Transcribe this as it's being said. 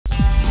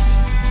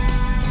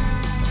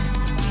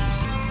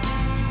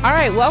All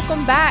right,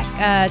 welcome back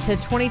to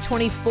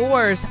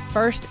 2024's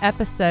first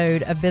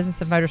episode of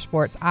Business of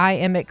Motorsports. I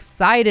am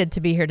excited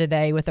to be here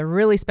today with a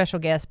really special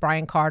guest,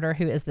 Brian Carter,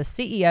 who is the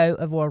CEO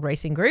of World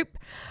Racing Group.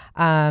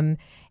 And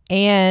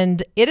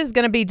it is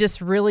going to be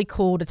just really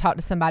cool to talk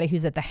to somebody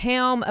who's at the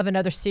helm of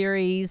another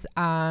series.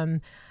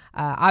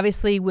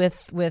 Obviously,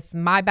 with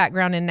my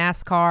background in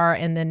NASCAR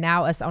and then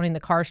now us owning the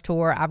Cars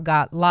Tour, I've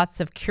got lots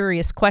of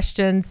curious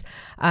questions.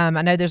 I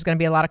know there's going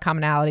to be a lot of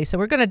commonality. So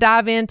we're going to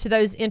dive into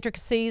those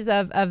intricacies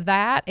of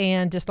that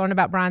and just learn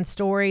about Brian's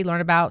story,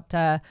 learn about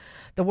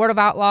the World of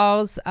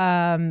Outlaws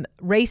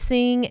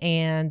racing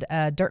and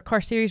Dirt Car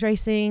Series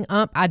racing.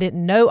 I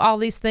didn't know all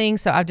these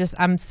things, so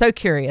I'm so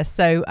curious.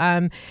 So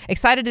I'm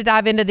excited to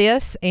dive into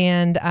this.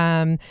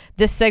 And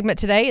this segment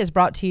today is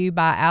brought to you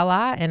by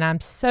Ally, and I'm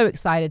so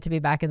excited to be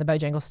back in the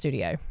Bojangles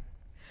studio.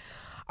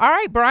 All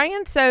right,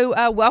 Brian.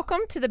 So welcome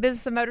to the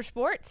Business of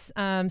Motorsports.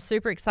 I'm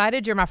super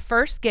excited. You're my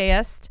first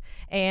guest,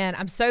 and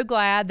I'm so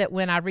glad that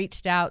when I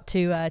reached out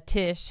to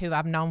Tish, who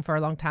I've known for a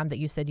long time, that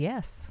you said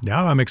yes.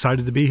 Yeah, I'm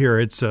excited to be here.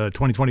 It's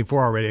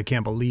 2024 already. I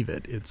can't believe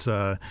it. It's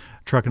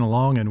trucking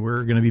along, and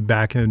we're going to be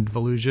back in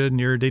Volusia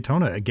near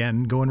Daytona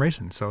again going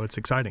racing, so it's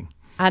exciting.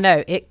 I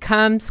know. It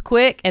comes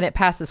quick and it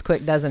passes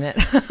quick, doesn't it?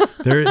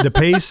 The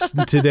pace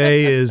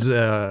today is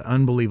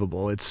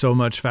unbelievable. It's so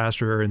much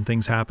faster and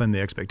things happen.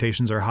 The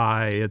expectations are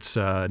high. It's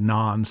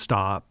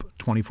nonstop,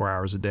 24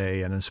 hours a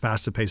day, and as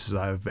fast a pace as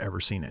I've ever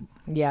seen it.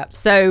 Yeah.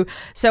 So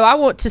I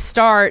want to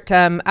start.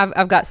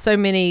 I've got so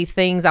many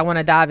things I want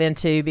to dive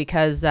into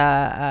because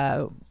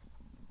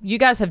you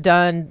guys have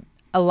done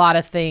a lot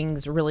of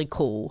things really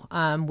cool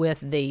with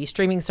the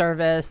streaming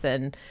service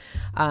and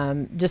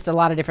just a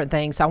lot of different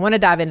things. So I want to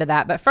dive into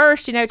that. But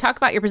first, talk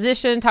about your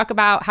position, talk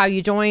about how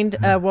you joined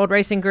World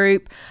Racing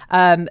Group.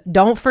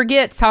 Don't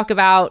forget to talk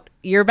about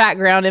your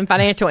background in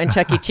financial and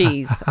Chuck E.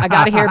 Cheese. I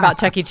got to hear about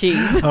Chuck E.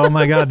 Cheese. Oh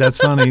my God, that's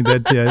funny.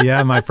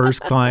 That my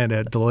first client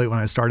at Deloitte when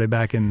I started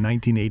back in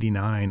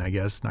 1989, I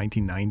guess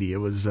 1990, it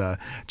was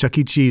Chuck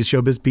E. Cheese,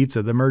 Showbiz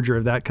Pizza, the merger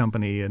of that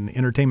company and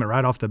entertainment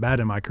right off the bat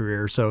in my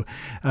career. So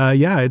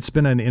it's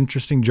been an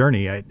interesting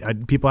journey.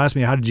 People ask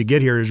me, how did you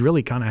get here? It's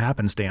really kind of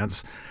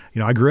happenstance.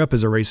 I grew up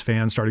as a race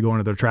fan, started going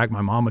to the track.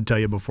 My mom would tell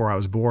you before I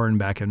was born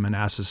back in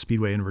Manassas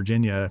Speedway in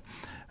Virginia.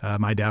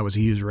 My dad was a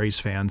huge race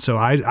fan. So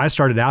I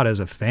started out as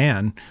a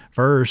fan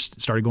first,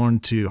 started going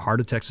to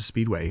Heart of Texas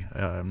Speedway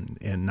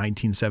in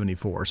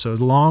 1974. So it was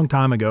a long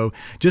time ago.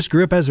 Just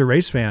grew up as a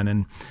race fan,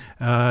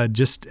 and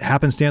just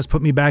happenstance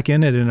put me back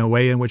in it in a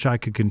way in which I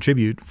could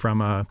contribute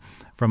from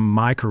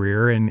my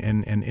career and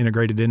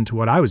integrate it into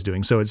what I was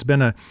doing. So it's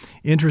been an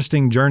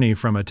interesting journey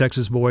from a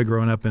Texas boy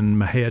growing up in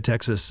Mahia,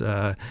 Texas,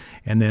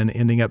 and then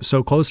ending up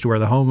so close to where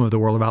the home of the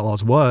World of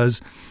Outlaws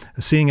was,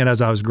 seeing it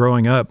as I was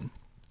growing up.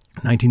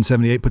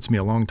 1978 puts me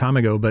a long time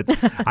ago, but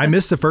I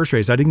missed the first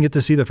race. I didn't get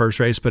to see the first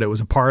race, but it was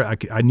a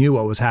part. I knew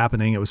what was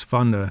happening. It was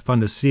fun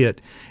to see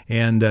it,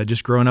 and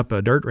just growing up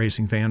a dirt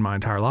racing fan my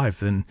entire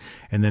life, and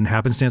then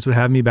happenstance would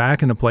have me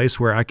back in a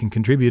place where I can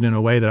contribute in a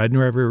way that I'd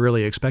never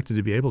really expected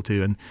to be able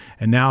to.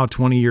 And now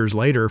 20 years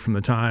later, from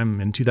the time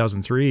in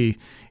 2003,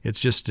 it's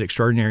just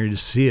extraordinary to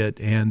see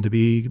it and to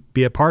be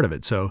a part of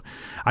it. So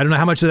I don't know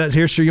how much of that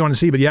history you want to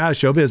see, but yeah,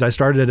 showbiz. I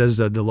started as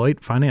a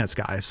Deloitte finance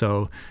guy,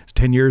 so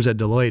 10 years at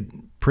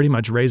Deloitte, pretty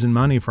much raising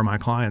money for my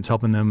clients,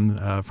 helping them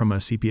from a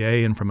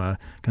CPA and from a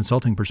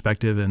consulting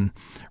perspective, and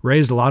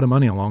raised a lot of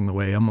money along the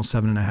way, almost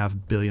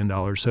 $7.5 billion.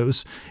 So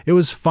it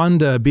was fun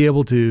to be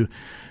able to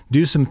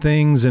do some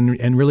things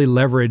and really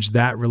leverage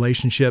that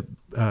relationship,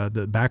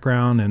 the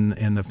background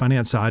and the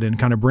finance side, and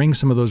kind of bring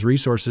some of those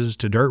resources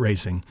to dirt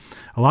racing.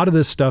 A lot of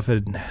this stuff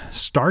had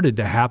started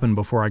to happen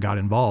before I got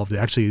involved.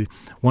 Actually,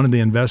 one of the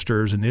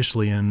investors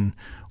initially in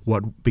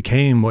what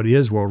became what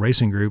is World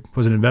Racing Group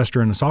was an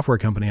investor in a software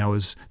company I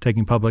was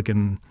taking public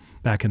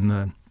back in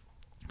the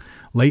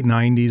late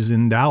 90s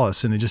in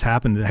Dallas. And it just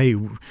happened that, hey,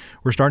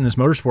 we're starting this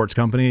motorsports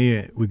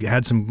company. We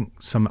had some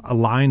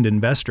aligned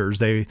investors.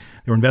 They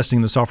were investing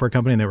in the software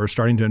company, and they were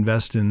starting to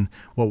invest in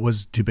what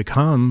was to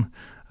become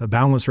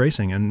Boundless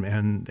Racing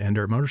and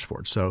Dirt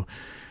Motorsports. So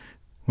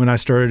when I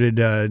started,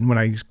 when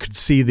I could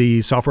see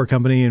the software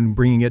company and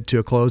bringing it to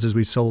a close as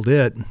we sold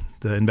it,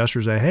 the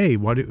investors say, hey,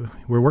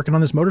 we're working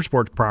on this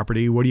motorsports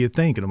property. What do you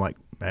think? And I'm like,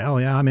 well,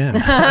 yeah, I'm in.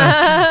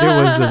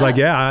 It's like,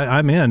 yeah,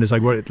 I'm in. It's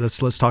like,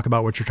 let's talk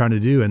about what you're trying to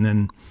do. And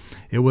then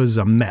it was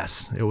a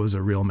mess. It was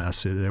a real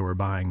mess. They were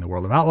buying the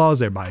World of Outlaws.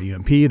 They were buying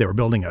UMP. They were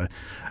building a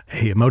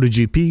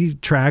MotoGP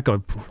track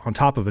on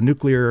top of a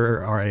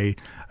nuclear or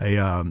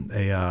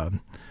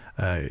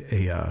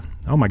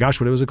oh my gosh,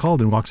 what was it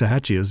called in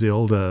Waxahachie? It was the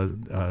old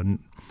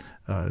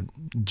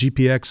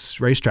GPX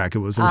racetrack. It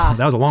was that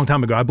was a long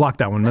time ago. I blocked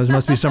that one. There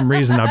must be some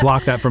reason I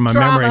blocked that from my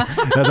memory.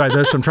 That's right.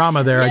 There's some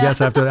trauma there. Yeah. I guess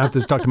I have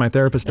to talk to my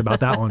therapist about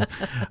that one.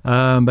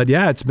 But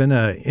yeah, it's been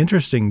an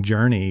interesting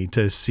journey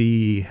to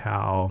see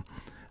how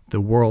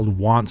the world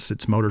wants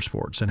its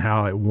motorsports and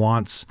how it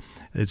wants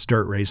its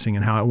dirt racing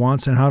and how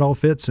it all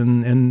fits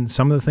and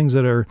some of the things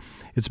that are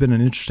it's been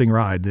an interesting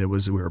ride. We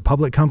were a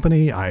public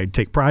company. I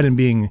take pride in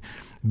beating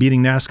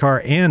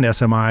NASCAR and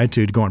SMI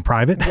to going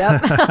private.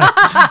 Yep.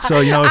 So,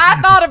 I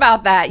thought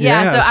about that.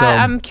 Yeah. So, so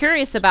I'm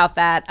curious about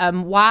that.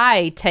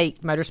 Why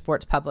take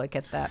motorsports public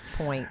at that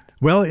point?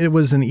 Well, it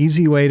was an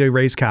easy way to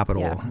raise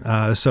capital.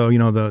 Yeah. So,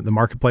 the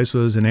marketplace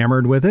was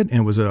enamored with it,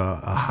 and it was a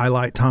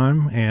highlight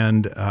time,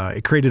 and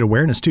it created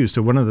awareness too.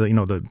 So one of the,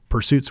 the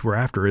pursuits we're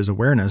after is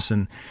awareness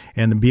and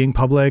the being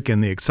public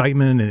and the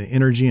excitement and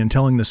energy and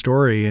telling the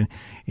story.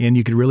 And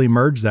you could really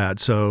merge that.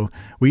 So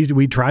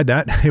we tried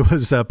that. It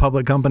was a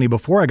public company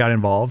before I got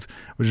involved,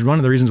 which is one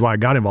of the reasons why I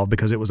got involved,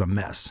 because it was a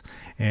mess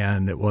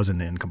and it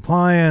wasn't in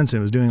compliance. And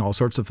it was doing all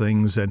sorts of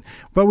things.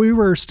 But we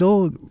were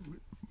still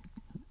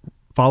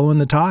following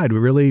the tide. We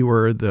really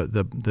were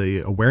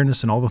the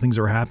awareness and all the things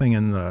that were happening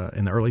in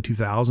the early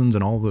 2000s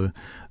and all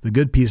the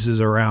good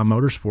pieces around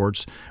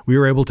motorsports. We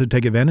were able to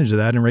take advantage of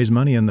that and raise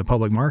money in the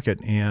public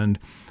market. And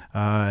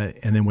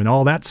then when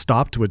all that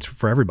stopped, which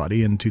for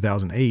everybody in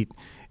 2008,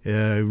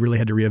 really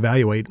had to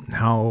reevaluate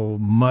how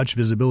much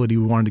visibility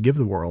we wanted to give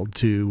the world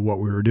to what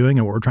we were doing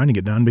and what we're trying to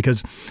get done,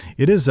 because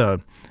it is a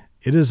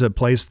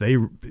place.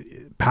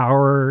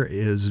 Power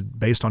is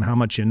based on how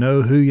much you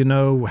know, who you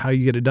know, how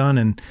you get it done,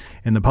 and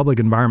the public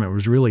environment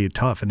was really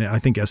tough. And I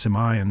think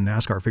SMI and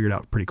NASCAR figured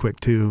out pretty quick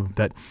too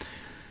that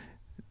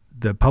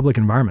the public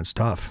environment's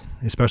tough,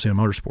 especially in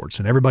motorsports.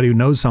 And everybody who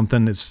knows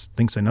something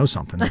thinks they know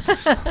something.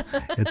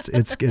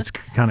 It's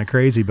kind of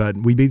crazy, but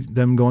we beat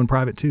them going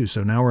private too.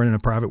 So now we're in a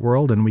private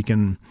world, and we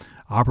can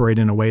operate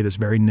in a way that's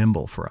very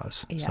nimble for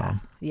us. Yeah. So.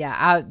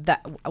 Yeah.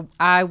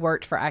 I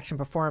worked for Action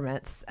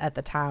Performance at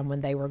the time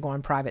when they were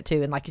going private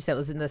too. And like you said, it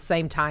was in the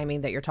same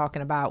timing that you're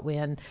talking about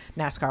when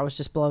NASCAR was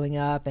just blowing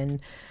up, and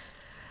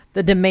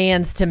the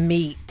demands to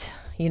meet,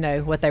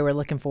 what they were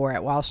looking for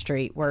at Wall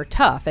Street were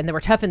tough. And they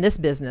were tough in this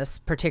business,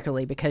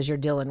 particularly because you're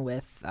dealing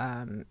with,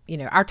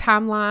 our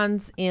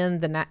timelines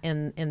in the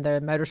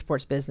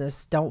motorsports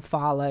business don't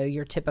follow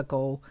your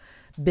typical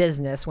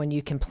business when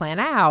you can plan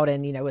out,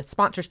 and with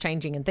sponsors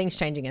changing and things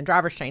changing and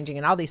drivers changing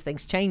and all these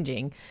things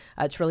changing,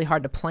 it's really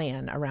hard to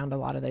plan around a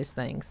lot of those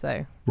ththings.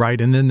 So right.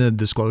 And then the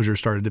disclosure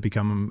started to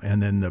become,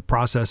 and then the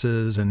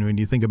processes. And when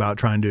you think about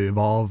trying to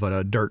evolve at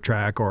a dirt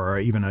track or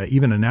even a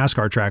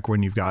NASCAR track,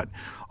 when you've got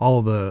all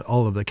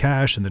of the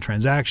cash and the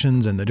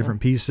transactions and the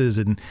different pieces,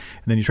 and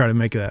then you try to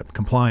make that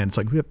compliant, it's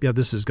like, yeah,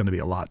 this is going to be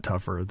a lot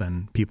tougher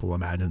than people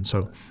imagine.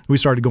 So we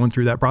started going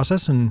through that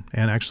process and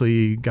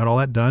actually got all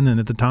that done. And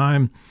at the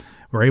time,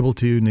 we're able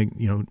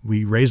to,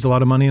 we raised a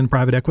lot of money in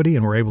private equity,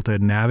 and we're able to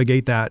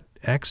navigate that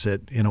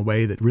exit in a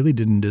way that really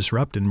didn't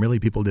disrupt, and really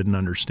people didn't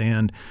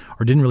understand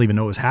or didn't really even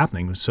know what was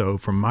happening. So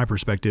from my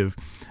perspective,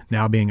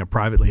 now being a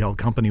privately held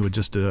company with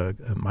just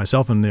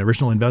myself and the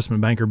original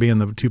investment banker being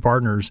the two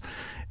partners,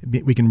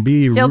 we can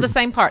be still the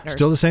same partners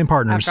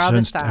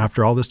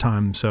after all this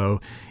time. So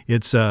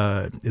it's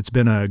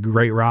been a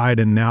great ride,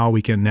 and now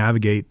we can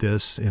navigate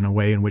this in a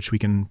way in which we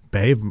can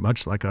behave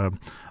much like a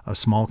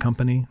small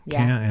company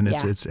can, and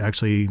it's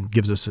actually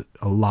gives us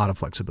a lot of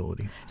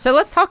flexibility. So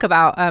let's talk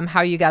about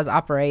how you guys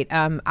operate.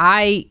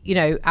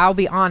 I'll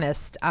be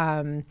honest.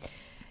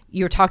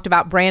 You talked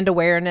about brand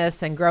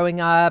awareness and growing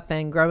up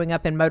in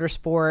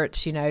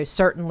motorsports.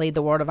 Certainly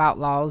the World of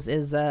Outlaws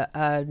is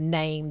a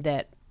name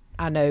that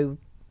I know.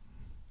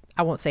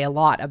 I won't say a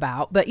lot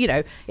about, but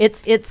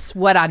it's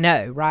what I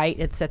know, right?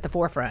 It's at the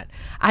forefront.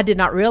 I did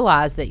not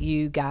realize that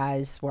you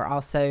guys were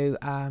also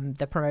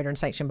the promoter and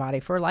sanction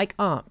body for like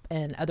UMP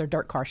and other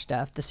dirt car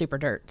stuff, the Super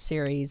Dirt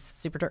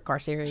Car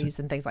Series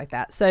and things like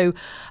that. So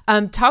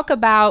talk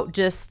about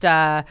just,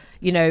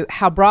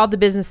 how broad the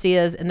business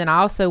is. And then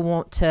I also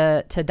want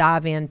to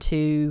dive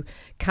into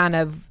kind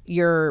of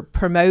your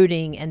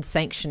promoting and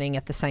sanctioning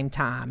at the same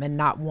time, and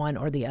not one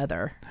or the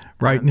other.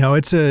 Right. No,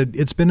 it's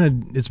been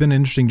an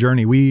interesting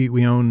journey.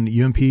 We own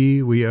UMP,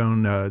 we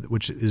own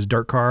which is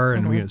dirt car,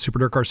 and we own Super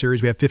Dirt Car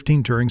Series. We have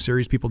 15 touring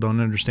series. People don't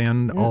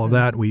understand all of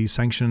that. We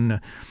sanction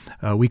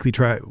weekly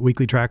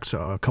tracks,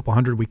 a couple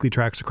hundred weekly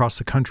tracks across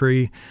the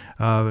country,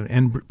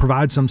 and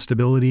provide some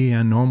stability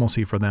and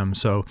normalcy for them.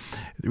 So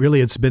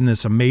really, it's been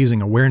this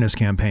amazing awareness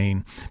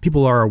campaign.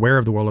 People are aware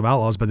of the World of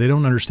Outlaws, but they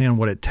don't understand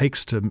what it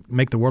takes to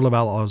make the World of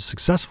Outlaws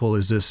successful.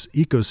 Is this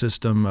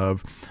ecosystem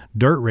of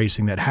dirt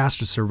racing that has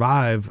to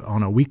survive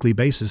on a weekly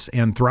basis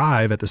and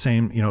thrive at the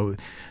same,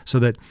 so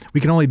that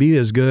we can only be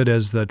as good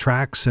as the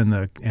tracks and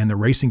the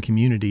racing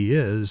community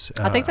is.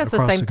 I think that's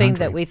the same thing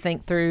that we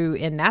think through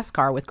in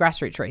NASCAR with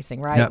grassroots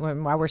racing, right? Yep.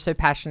 Why we're so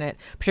passionate,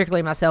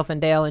 particularly myself and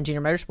Dale and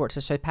Junior Motorsports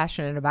are so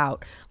passionate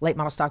about late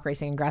model stock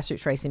racing and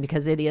grassroots racing,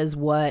 because it is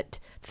what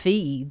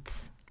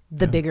feeds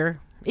the bigger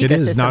ecosystem, it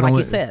is not like only,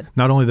 you said.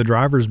 Not only the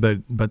drivers,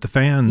 but the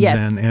fans,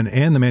 yes.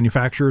 and the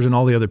manufacturers and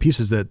all the other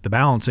pieces, that the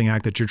balancing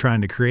act that you're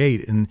trying to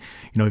create. And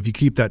if you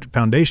keep that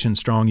foundation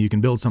strong, you can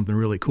build something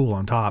really cool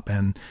on top.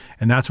 And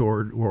that's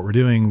what we're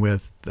doing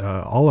with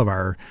all of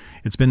our.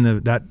 It's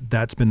been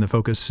that's been the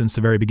focus since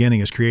the very beginning,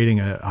 is creating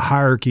a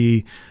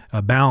hierarchy,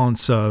 a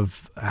balance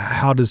of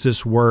how does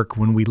this work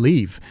when we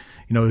leave.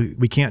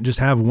 we can't just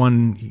have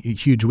one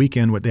huge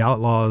weekend with the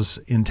Outlaws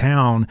in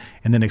town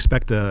and then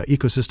expect the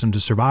ecosystem to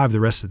survive the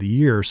rest of the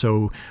year.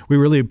 So we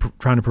really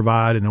trying to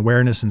provide an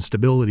awareness and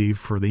stability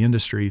for the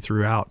industry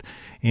throughout,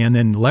 and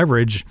then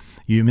leverage,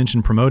 you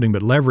mentioned promoting,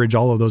 but leverage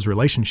all of those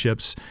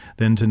relationships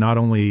then to not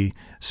only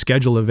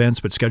schedule events,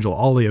 but schedule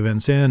all the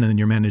events in, and then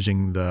you're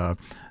managing the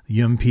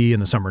UMP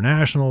and the Summer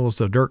Nationals,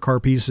 the dirt car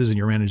pieces, and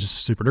you're managing the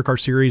Super Dirt Car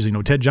Series.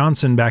 Ted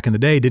Johnson back in the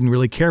day didn't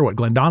really care what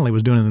Glenn Donnelly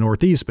was doing in the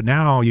Northeast, but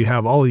now you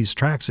have all these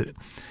tracks that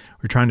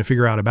we're trying to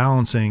figure out a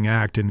balancing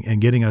act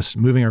and getting us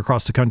moving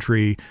across the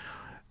country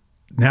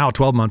now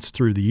 12 months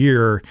through the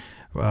year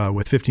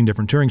with 15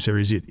 different touring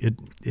series. It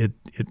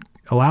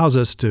allows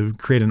us to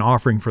create an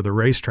offering for the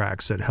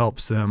racetracks that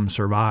helps them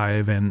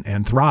survive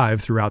and thrive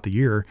throughout the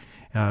year,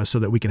 so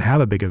that we can have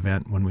a big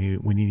event when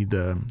we need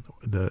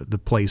the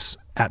place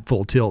at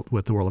full tilt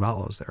with the World of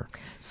Outlaws there.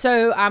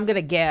 So I'm going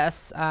to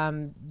guess,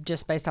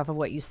 just based off of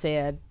what you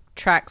said,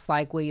 tracks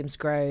like Williams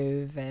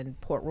Grove and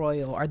Port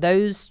Royal, are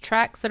those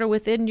tracks that are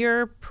within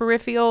your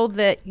peripheral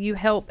that you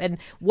help? And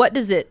what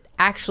does it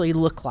actually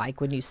look like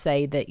when you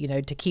say that,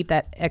 to keep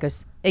that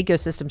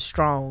ecosystem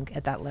strong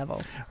at that level?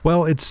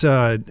 Well, it's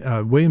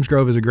Williams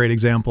Grove is a great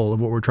example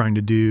of what we're trying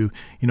to do.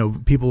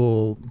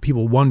 People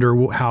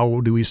wonder,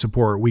 how do we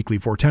support weekly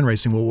 410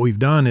 racing? Well, what we've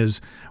done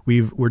is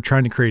we're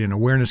trying to create an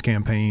awareness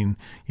campaign.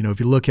 If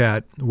you look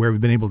at where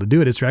we've been able to do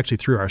it, it's actually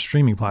through our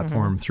streaming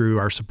platform, through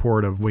our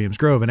support of Williams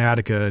Grove and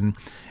Attica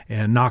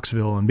and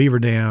Knoxville and Beaver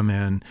Dam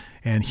and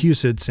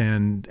Huset's,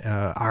 and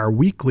our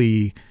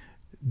weekly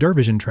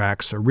Dervision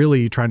tracks are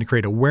really trying to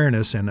create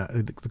awareness and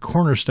the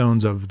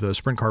cornerstones of the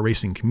sprint car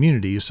racing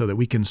community, so that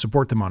we can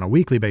support them on a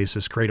weekly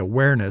basis, create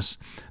awareness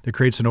that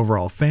creates an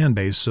overall fan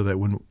base, so that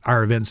when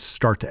our events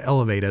start to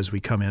elevate as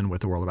we come in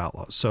with the World of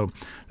Outlaws. So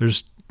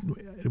there's,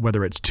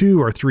 whether it's 2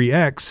 or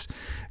 3X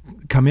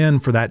come in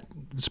for that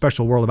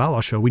special World of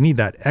Outlaws show, we need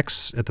that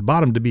X at the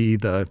bottom to be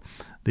the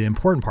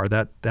important part.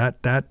 That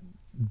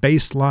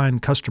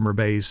baseline customer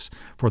base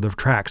for the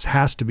tracks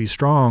has to be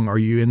strong, or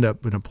you end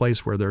up in a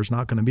place where there's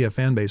not going to be a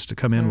fan base to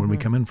come in when we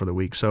come in for the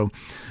week. So,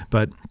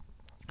 but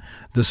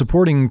the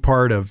supporting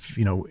part of,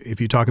 if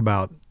you talk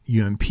about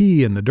UMP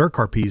and the dirt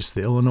car piece,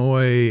 the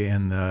Illinois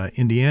and the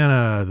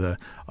Indiana,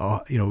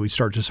 we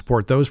start to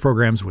support those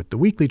programs with the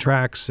weekly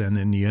tracks, and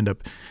then you end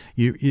up,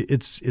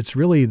 it's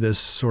really this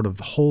sort of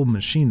whole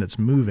machine that's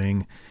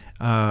moving,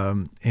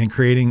 and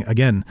creating,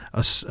 again,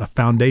 a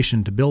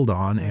foundation to build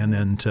on, and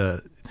then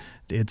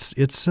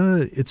it's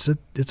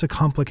a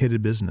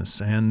complicated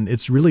business, and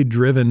it's really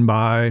driven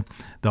by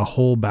the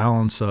whole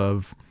balance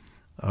of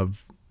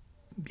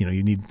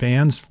you need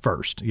fans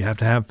first. You have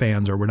to have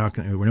fans, or we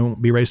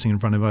won't be racing in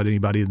front of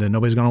anybody. Then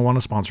nobody's going to want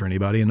to sponsor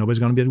anybody, and nobody's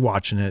going to be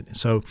watching it.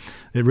 So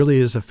it really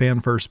is a fan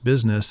first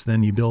business.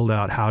 Then you build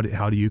out how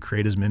do you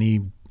create as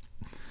many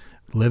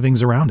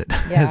livings around it.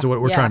 That's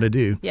what we're trying to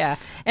do. Yeah.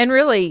 And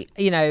really,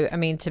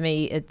 to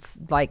me, it's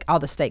like all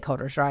the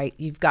stakeholders, right?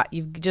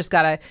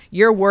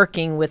 You're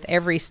working with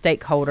every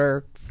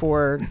stakeholder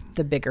for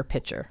the bigger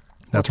picture.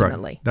 That's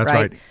ultimately, right. That's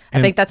right.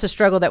 I think that's a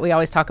struggle that we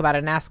always talk about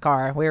in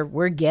NASCAR.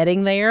 We're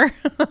getting there,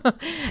 but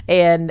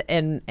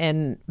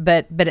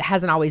it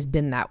hasn't always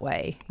been that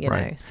way,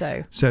 right.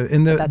 So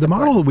in the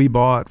model that we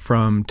bought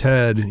from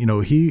Ted,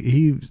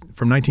 he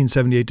from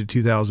 1978 to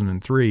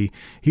 2003,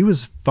 he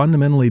was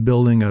fundamentally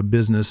building a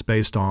business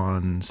based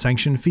on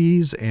sanction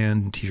fees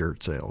and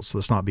T-shirt sales.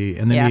 Let's not be,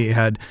 and then he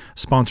had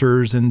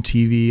sponsors and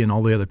TV and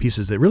all the other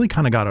pieces that really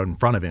kind of got in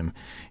front of him.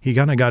 He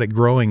kind of got it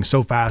growing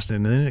so fast,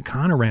 and then it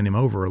kind of ran him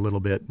over a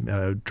little bit,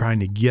 trying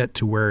to get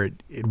to where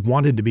it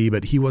wanted to be,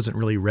 but he wasn't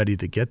really ready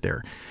to get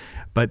there.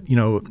 But,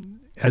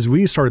 as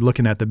we started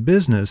looking at the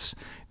business,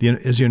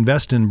 as you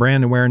invest in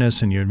brand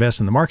awareness and you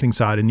invest in the marketing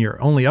side, and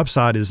your only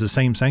upside is the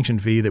same sanction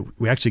fee, that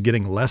we're actually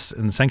getting less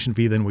in sanction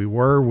fee than we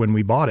were when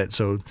we bought it.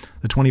 So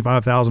the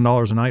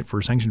 $25,000 a night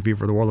for sanction fee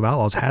for the World of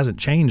Outlaws hasn't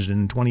changed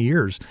in 20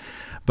 years.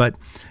 But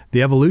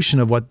the evolution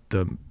of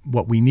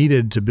what we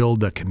needed to build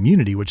the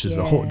community, which is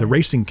the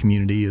racing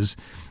community, is,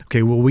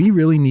 okay, well, we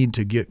really need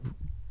to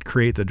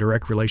create the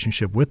direct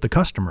relationship with the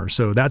customer.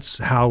 So that's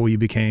how we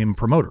became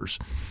promoters.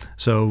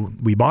 So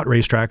we bought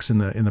racetracks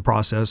in the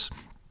process,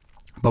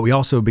 but we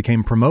also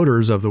became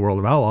promoters of the World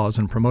of Outlaws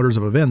and promoters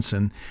of events.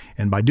 And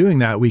by doing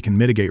that, we can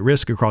mitigate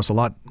risk across a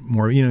lot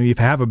more. If you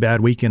have a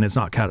bad weekend, it's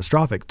not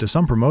catastrophic. To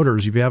some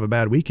promoters, if you have a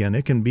bad weekend,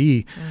 it can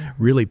be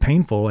really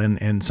painful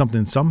and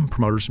something some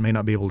promoters may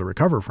not be able to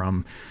recover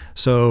from.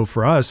 So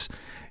for us,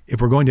 if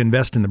we're going to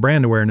invest in the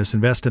brand awareness,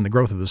 invest in the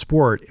growth of the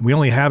sport, we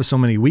only have so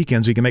many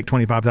weekends we can make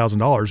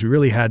 $25,000. We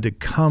really had to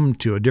come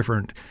to a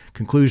different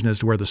conclusion as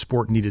to where the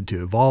sport needed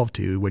to evolve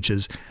to, which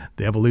is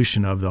the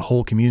evolution of the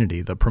whole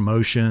community, the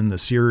promotion, the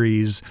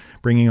series,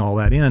 bringing all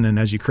that in. And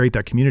as you create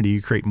that community,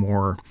 you create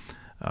more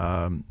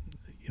opportunities.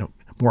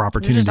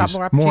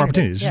 More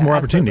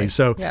opportunities.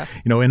 So,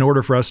 in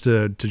order for us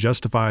to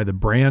justify the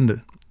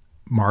brand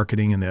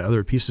marketing and the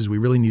other pieces, we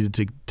really needed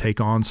to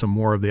take on some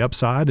more of the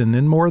upside and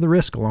then more of the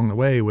risk along the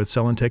way with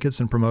selling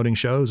tickets and promoting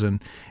shows.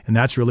 And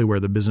that's really where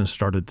the business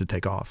started to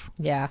take off.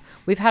 Yeah.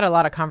 We've had a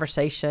lot of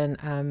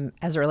conversation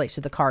as it relates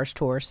to the Cars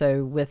Tour.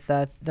 So with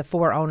the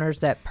 4 owners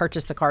that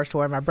purchased the Cars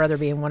Tour, my brother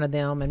being one of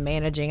them, and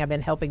I've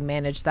been helping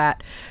manage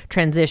that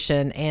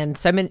transition. And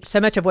so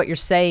much of what you're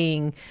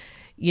saying,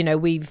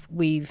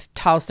 we've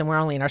tossed, and we're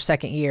only in our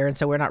 2nd year, and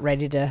so we're not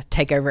ready to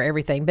take over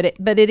everything.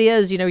 But it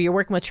is, you're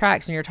working with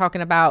tracks, and you're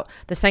talking about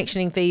the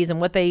sanctioning fees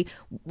and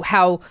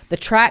how the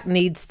track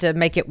needs to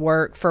make it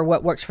work for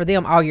what works for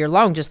them all year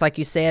long, just like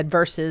you said,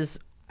 versus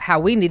how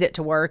we need it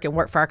to work and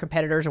work for our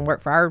competitors and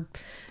work for our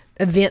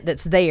event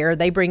that's there.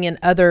 They bring in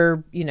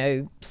other,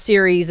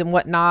 series and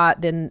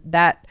whatnot. Then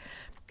that,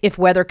 if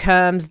weather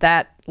comes,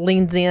 that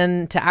leans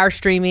in to our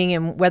streaming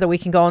and whether we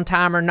can go on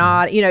time or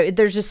not.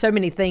 There's just so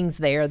many things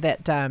there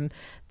that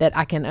that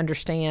I can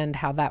understand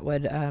how that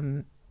would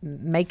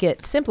make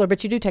it simpler,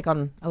 but you do take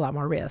on a lot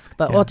more risk,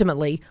 but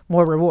ultimately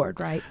more reward,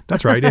 right?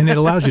 That's right. And it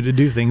allows you to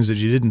do things that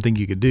you didn't think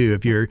you could do.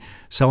 If you're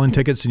selling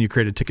tickets and you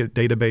create a ticket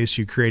database,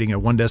 you're creating a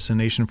one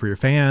destination for your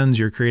fans,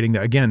 you're creating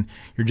that, again,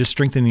 you're just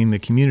strengthening the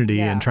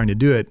community and trying to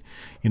do it.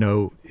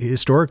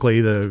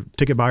 Historically, the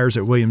ticket buyers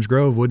at Williams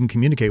Grove wouldn't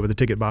communicate with the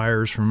ticket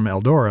buyers from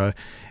Eldora,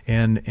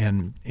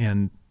 and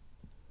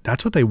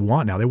that's what they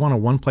want now. They want a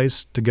one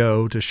place to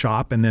go to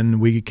shop, and then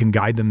we can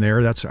guide them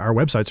there. That's our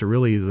websites are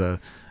really the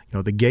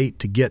gate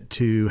to get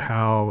to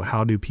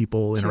how do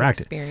people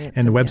interact.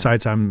 And the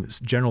websites, I'm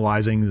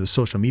generalizing the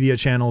social media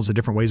channels, the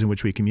different ways in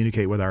which we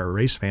communicate with our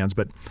race fans,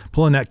 but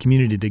pulling that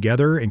community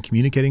together and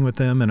communicating with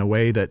them in a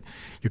way that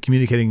you're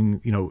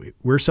communicating,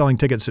 we're selling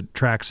tickets at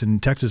tracks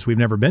in Texas we've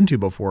never been to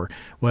before.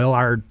 Well,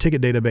 our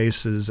ticket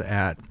databases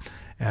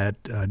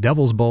at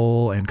Devil's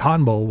Bowl and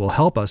Cotton Bowl will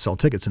help us sell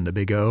tickets into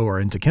Big O or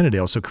into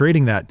Kennedale. So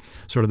creating that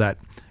sort of that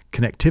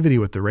connectivity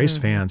with the race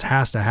fans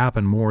has to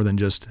happen more than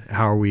just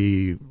how are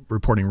we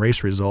reporting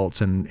race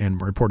results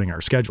and reporting our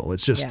schedule.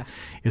 It's just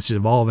it's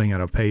evolving at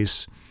a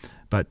pace,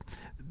 but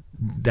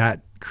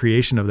that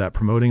creation of that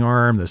promoting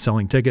arm, the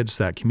selling tickets,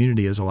 that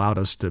community has allowed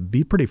us to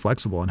be pretty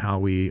flexible in how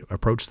we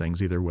approach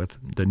things, either with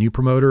the new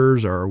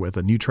promoters or with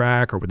a new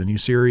track or with a new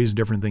series,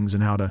 different things,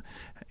 and how to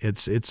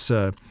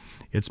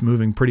it's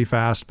moving pretty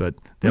fast, but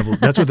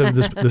that's what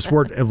the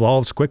sport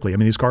evolves quickly. I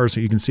mean, these cars,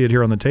 you can see it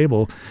here on the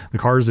table, the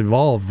cars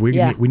evolve. We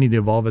need to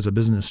evolve as a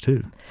business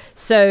too.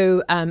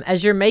 So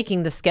as you're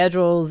making the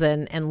schedules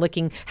and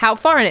looking, how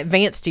far in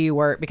advance do you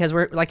work? Because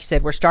like you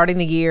said, we're starting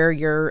the year.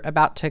 You're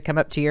about to come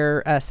up to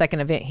your 2nd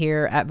event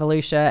here at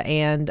Volusia.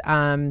 And,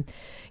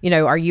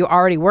 are you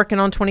already working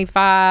on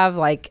 25?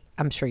 Like,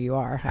 I'm sure you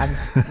are. I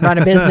run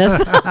a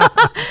business.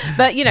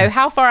 But,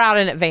 how far out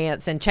in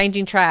advance and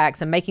changing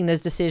tracks and making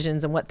those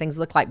decisions and what things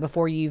look like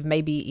before you've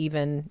maybe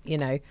even,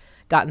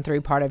 gotten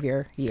through part of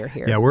your year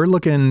here? Yeah, we're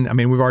looking,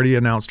 we've already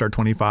announced our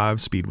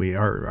 25 Speedway,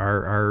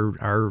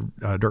 our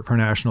Dirt Car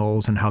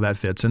Nationals and how that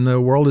fits. And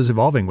the world is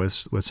evolving with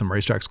some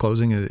racetracks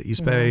closing at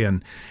East Bay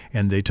and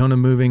Daytona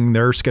moving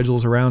their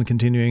schedules around,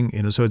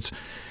 continuing, so it's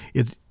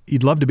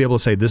you'd love to be able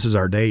to say this is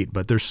our date,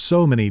 but there's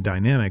so many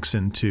dynamics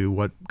into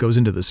what goes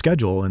into the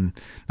schedule, and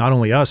not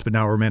only us, but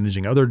now we're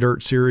managing other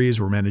dirt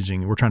series. We're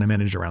trying to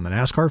manage around the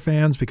NASCAR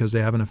fans because they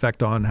have an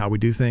effect on how we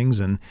do things,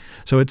 and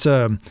so it's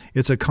a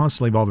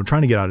constantly evolving. We're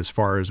trying to get out as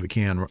far as we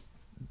can.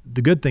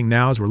 The good thing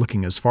now is we're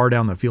looking as far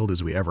down the field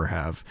as we ever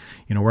have.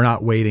 We're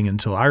not waiting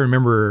until. I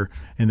remember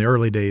in the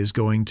early days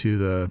going to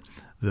the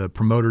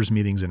promoters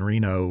meetings in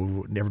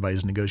Reno,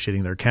 everybody's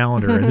negotiating their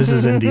calendar, and this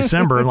is in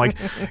December. I'm like,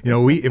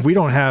 if we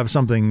don't have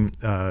something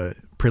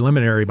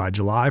preliminary by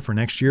July for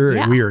next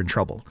year, we are in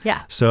trouble.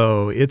 Yeah.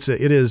 So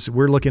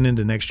we're looking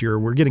into next year.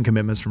 We're getting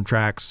commitments from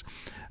tracks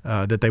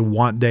that they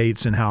want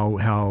dates and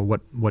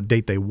what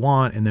date they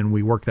want, and then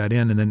we work that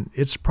in, and then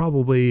it's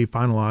probably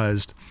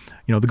finalized.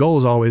 The goal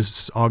is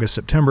always August,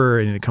 September,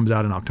 and it comes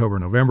out in October,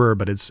 November.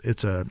 But it's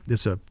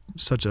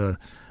such a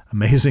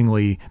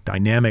amazingly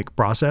dynamic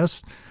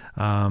process.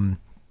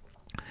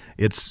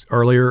 It's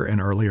earlier and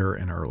earlier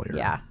and earlier.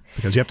 Yeah.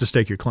 Because you have to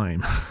stake your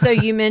claim. So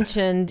you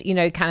mentioned,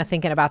 kind of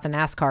thinking about the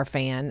NASCAR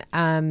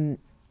fan.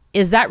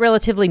 Is that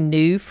relatively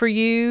new for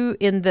you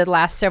in the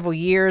last several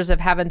years of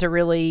having to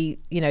really,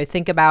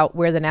 think about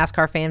where the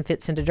NASCAR fan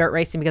fits into dirt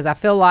racing? Because I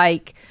feel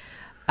like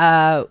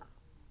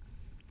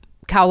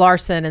Kyle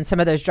Larson and some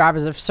of those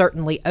drivers have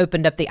certainly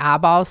opened up the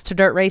eyeballs to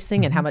dirt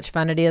racing and how much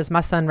fun it is. My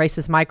son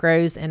races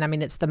micros, and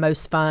it's the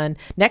most fun.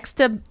 Next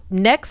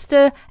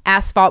to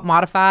asphalt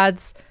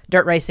modifieds,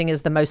 dirt racing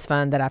is the most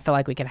fun that I feel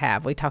like we can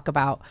have. We talk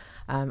about,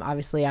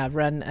 obviously I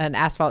run an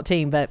asphalt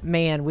team, but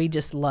man, we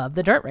just love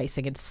the dirt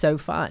racing. It's so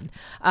fun.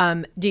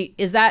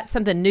 Is that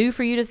something new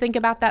for you to think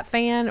about that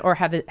fan, or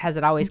has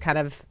it always kind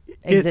of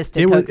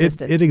existed?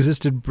 It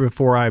existed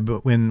before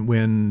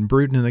when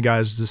Bruton and the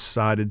guys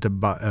decided to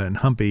buy, and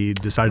Humpy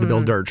decided to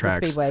build dirt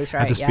tracks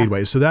at the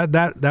speedways. So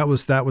that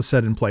was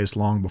set in place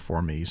long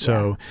before me.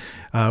 So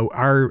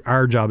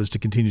our job is to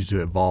continue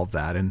to evolve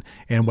that.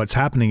 And what's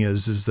happening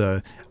is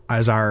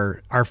as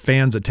our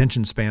fans'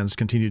 attention spans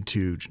continue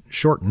to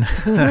shorten,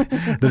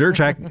 the dirt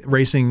track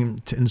racing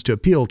tends to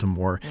appeal to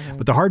more.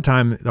 But the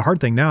hard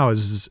thing now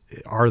is,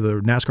 are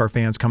the NASCAR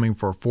fans coming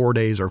for 4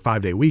 days or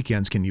 5 day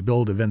weekends? Can you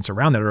build events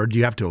around that, or do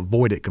you have to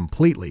avoid it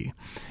completely?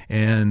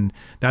 And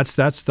that's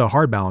the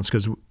hard balance,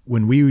 because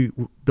when we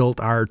built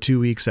our 2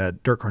 weeks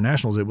at Dirt Car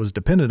Nationals, it was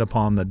dependent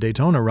upon the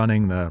Daytona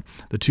running the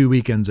 2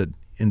 weekends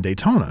in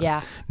Daytona.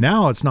 Yeah.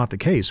 Now it's not the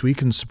case. We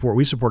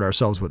support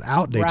ourselves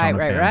without Daytona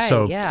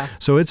fans.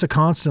 So it's a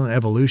constant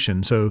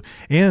evolution. So,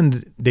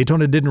 and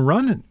Daytona didn't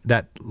run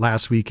that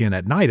last weekend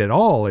at night at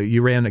all.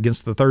 You ran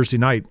against the Thursday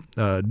night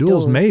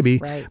duels maybe,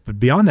 right. But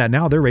beyond that,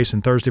 now they're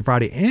racing Thursday,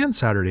 Friday, and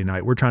Saturday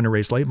night. We're trying to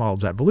race late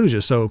models at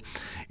Volusia. So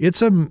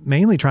it's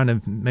mainly trying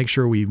to make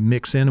sure we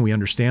mix in, we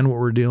understand what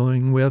we're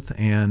dealing with,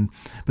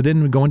 but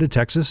then going to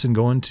Texas and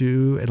going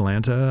to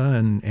Atlanta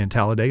and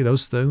Talladega,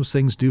 those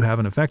things do have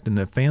an effect, and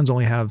the fans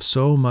only have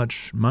so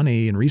much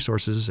money and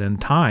resources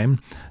and time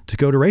to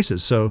go to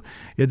races. So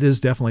it is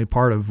definitely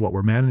part of what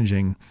we're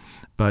managing,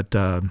 but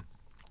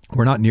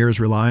we're not near as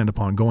reliant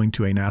upon going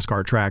to a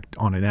NASCAR track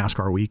on a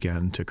NASCAR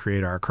weekend to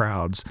create our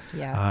crowds.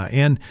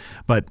 Yeah.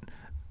 But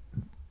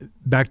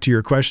back to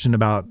your question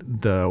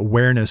about the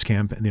awareness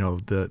campaign,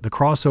 the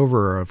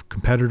crossover of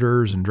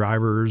competitors and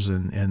drivers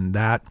and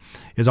that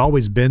has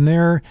always been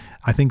there.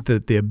 I think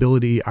that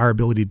our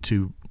ability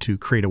to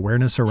create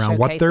awareness around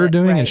what they're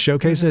doing and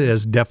showcase it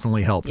has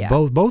definitely helped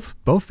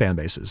both fan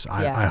bases.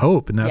 I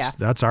hope, and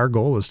that's our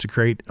goal, is to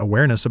create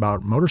awareness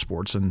about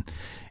motorsports. And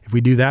if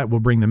we do that,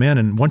 we'll bring them in.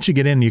 And once you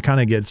get in, you kind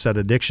of get that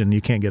addiction.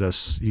 You can't get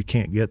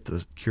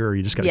the cure.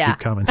 You just got to keep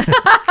coming.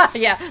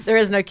 Yeah, there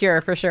is no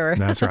cure for sure.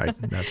 That's right.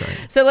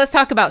 So let's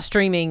talk about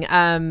streaming.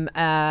 And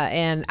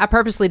I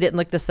purposely didn't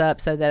look this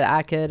up so that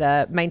I could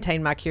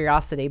maintain my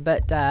curiosity.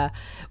 But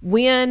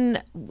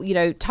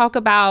talk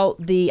about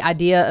the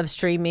idea of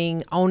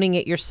streaming, owning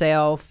it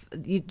yourself,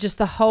 just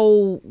the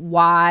whole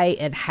why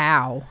and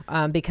how.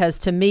 Because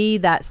to me,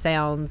 that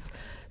sounds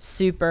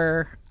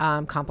super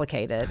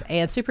complicated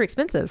and super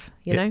expensive,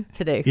 to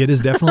do. It is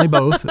definitely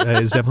both.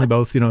 It's definitely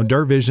both.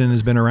 Dirt Vision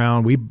has been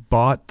around. We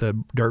bought the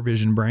Dirt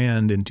Vision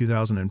brand in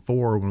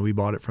 2004 when we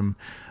bought it from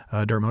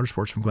Dirt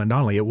Motorsports from Glenn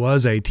Donnelly. It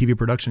was a TV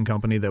production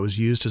company that was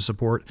used to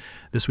support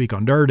This Week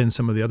on Dirt and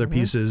some of the other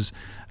pieces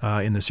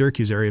in the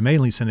Syracuse area,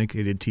 mainly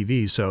syndicated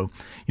TV. So,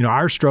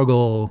 our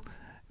struggle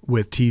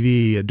with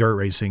TV at dirt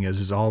racing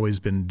has always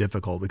been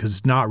difficult,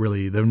 because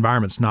the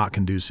environment's not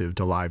conducive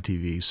to live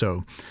TV.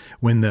 So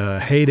when the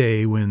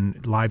heyday, when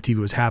live TV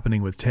was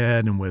happening with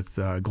Ted and with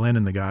Glenn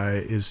and the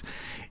guy,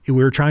 we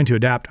were trying to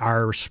adapt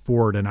our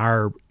sport and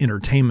our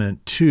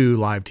entertainment to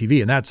live TV.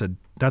 And that's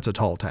a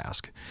tall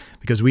task,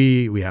 because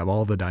we have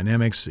all the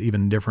dynamics,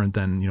 even different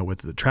than, with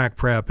the track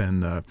prep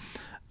and the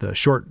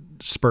short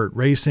spurt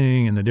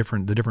racing and the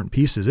different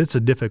pieces. It's a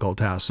difficult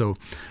task. So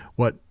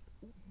what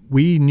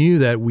we knew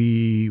that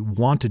we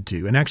wanted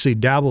to, and actually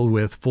dabbled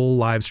with full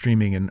live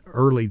streaming in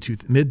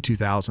mid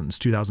 2000s,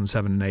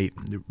 2007 and 8,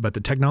 but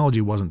the technology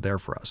wasn't there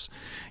for us.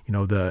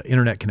 The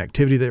internet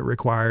connectivity that it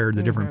required,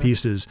 the different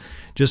pieces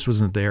just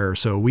wasn't there.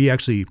 So we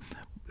actually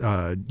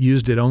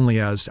used it only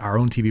as our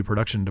own TV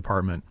production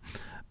department.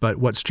 But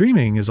what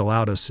streaming has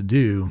allowed us to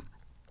do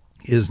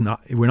is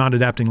we're not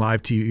adapting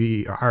live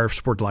TV, our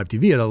sport to live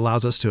TV. It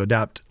allows us to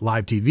adapt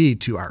live TV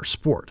to our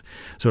sport.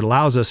 So it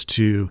allows us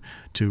to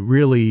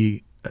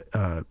really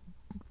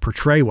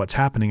portray what's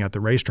happening at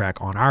the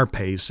racetrack on our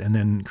pace, and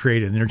then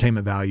create an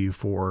entertainment value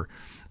for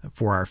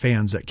our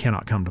fans that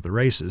cannot come to the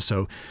races.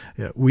 So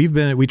we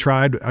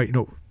tried,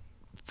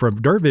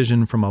 from Dirt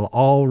Vision, from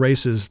all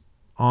races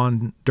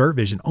on Dirt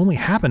Vision only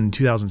happened in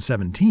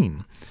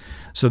 2017.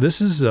 So this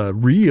is a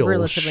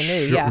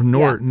relatively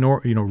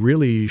new,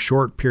 really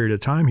short period of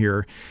time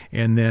here.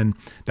 And then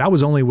that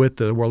was only with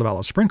the World of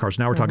Outlaws sprint cars.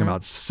 Now we're talking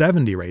about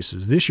 70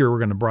 races. This year we're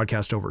going to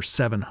broadcast over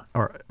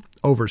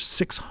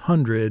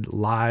 600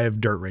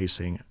 live dirt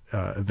racing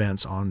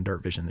events on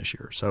Dirt Vision this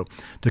year. So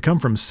to come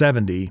from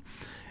 70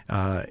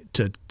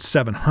 to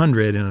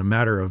 700 in a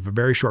matter of a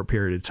very short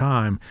period of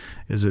time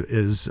is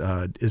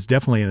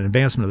definitely an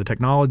advancement of the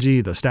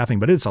technology, the staffing,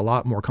 but it's a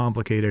lot more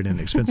complicated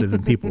and expensive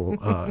than people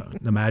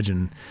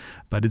imagine.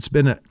 But it's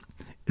been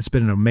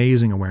an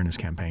amazing awareness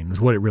campaign, is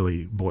what it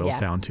really boils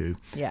down to.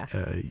 Yeah.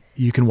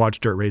 You can watch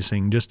dirt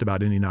racing just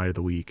about any night of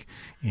the week,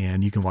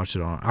 and you can watch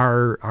it on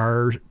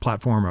our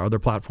platform or other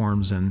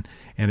platforms, and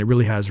it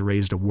really has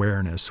raised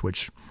awareness,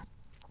 which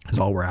is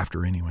all we're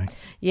after anyway.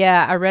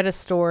 Yeah, I read a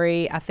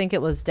story. I think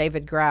it was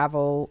David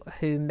Gravel,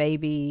 who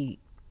maybe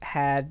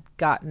had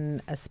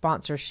gotten a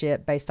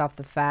sponsorship based off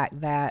the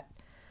fact that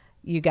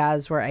you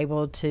guys were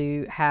able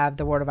to have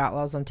the World of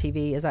Outlaws on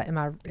TV. Am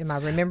I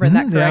remembering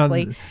that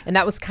correctly? Yeah. And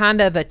that was kind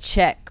of a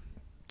check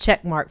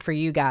check mark for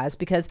you guys,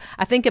 because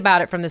I think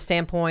about it from the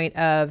standpoint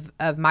of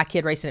my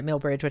kid racing at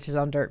Millbridge, which is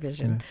on Dirt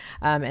Vision,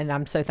 and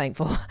I'm so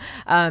thankful.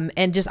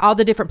 And just all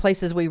the different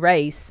places we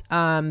race,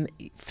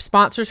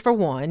 sponsors for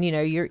one.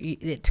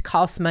 It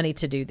costs money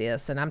to do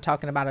this, and I'm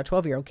talking about a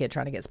 12-year-old kid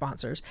trying to get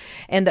sponsors.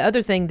 And the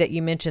other thing that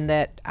you mentioned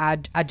that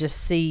I just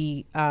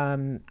see,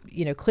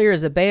 clear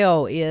as a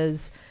bell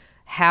is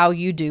how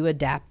you do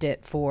adapt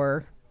it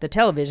for the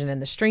television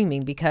and the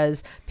streaming,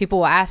 because people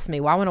will ask me,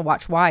 well, I want to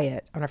watch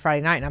Wyatt on a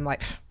Friday night. And I'm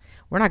like,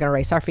 we're not going to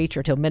race our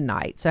feature till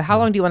midnight. So how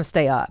long do you want to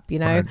stay up?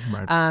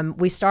 Right.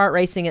 We start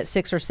racing at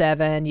 6 or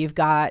 7. You've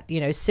got,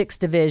 6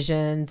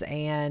 divisions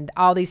and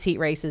all these heat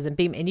races and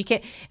you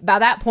can't, by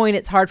that point,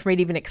 it's hard for me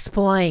to even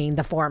explain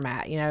the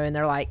format, and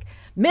they're like,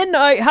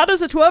 midnight, how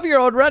does a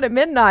 12-year-old run at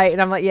midnight?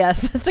 And I'm like,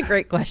 yes, that's a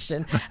great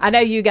question. I know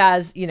you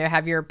guys,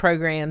 have your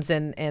programs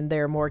and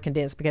they're more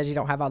condensed because you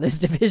don't have all those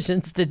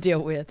divisions to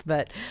deal with,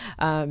 but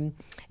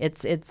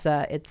it's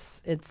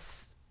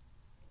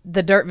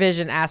the Dirt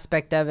Vision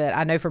aspect of it.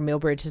 I know for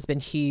Millbridge has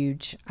been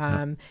huge,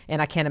 and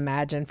I can't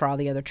imagine for all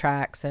the other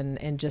tracks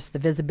and just the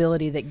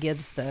visibility that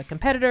gives the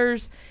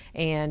competitors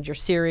and your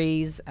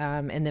series,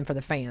 and then for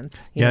the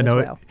fans. As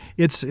well.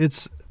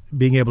 It's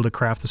being able to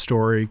craft the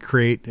story,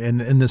 create, and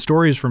the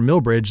stories from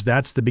Millbridge.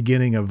 That's the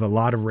beginning of a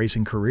lot of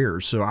racing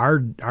careers. So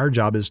our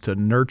job is to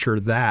nurture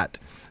that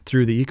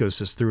through the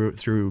ecosystem,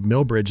 through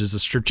Millbridge as a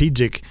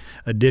strategic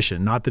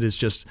addition. Not that it's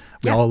just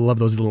we all love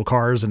those little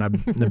cars, and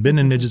I've been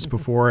in midgets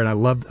before, and I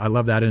love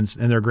that, and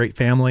they're a great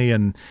family,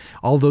 and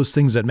all those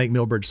things that make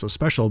Millbridge so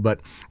special. But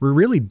we're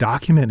really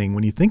documenting,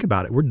 when you think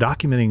about it, we're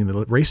documenting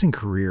the racing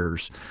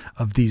careers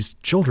of these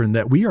children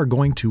that we are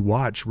going to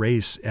watch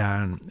race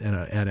at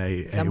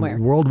a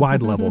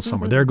worldwide level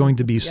somewhere. They're going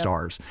to be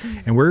stars,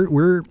 and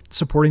we're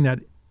supporting that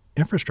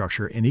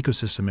infrastructure and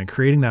ecosystem and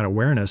creating that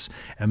awareness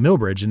at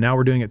Millbridge. And now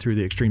we're doing it through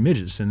the extreme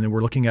midgets. And then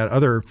we're looking at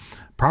other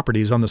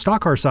properties on the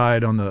stock car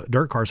side, on the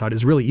dirt car side.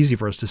 It's really easy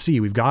for us to see.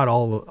 We've got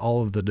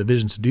all of the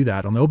divisions to do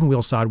that. On the open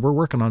wheel side, we're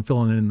working on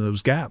filling in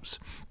those gaps.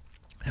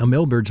 And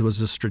Millbridge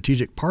was a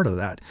strategic part of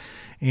that.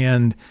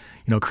 And,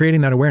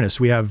 creating that awareness,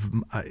 we have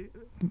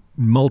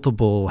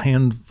multiple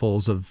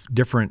handfuls of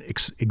different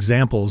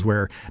examples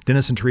where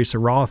Dennis and Teresa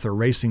Roth are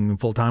racing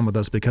full time with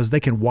us because they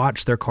can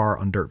watch their car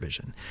on Dirt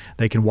Vision.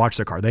 They can watch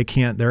their car.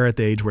 They're at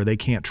the age where they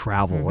can't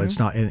travel. It's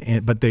not,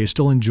 but they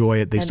still enjoy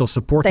it. They still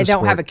support the sport. They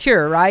don't have a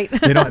cure, right?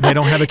 They don't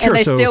have a cure. And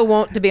they still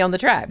want to be on the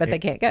track, but they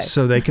can't go.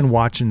 So they can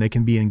watch and they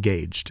can be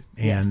engaged.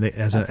 And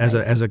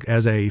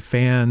as a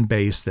fan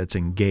base that's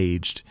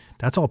engaged,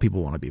 that's all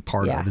people want to be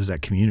part of, is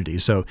that community.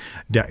 So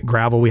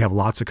Gravel, we have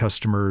lots of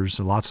customers,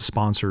 lots of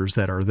sponsors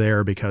that are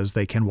there because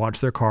they can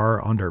watch their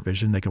car on Dirt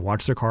Vision, they can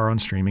watch their car on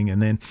streaming,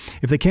 and then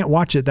if they can't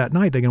watch it that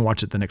night, they can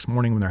watch it the next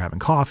morning when they're having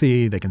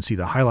coffee. They can see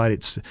the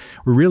highlights.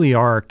 We really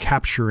are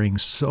capturing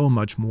so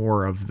much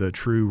more of the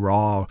true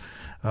raw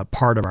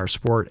part of our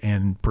sport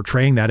and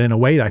portraying that in a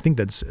way. I think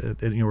that's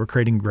we're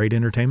creating great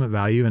entertainment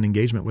value and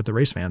engagement with the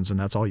race fans, and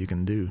that's all you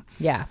can do.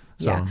 Yeah.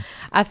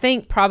 I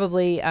think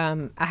probably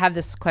I have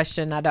this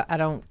question. I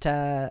don't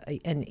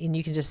and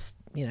you can just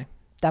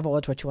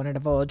divulge what you want to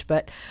divulge,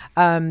 but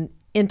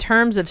in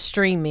terms of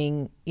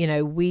streaming,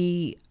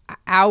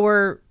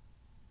 our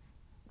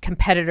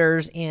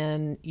competitors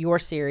in your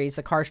series,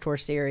 the Cars Tour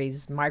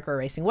series, micro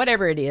racing,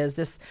 whatever it is,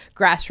 this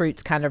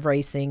grassroots kind of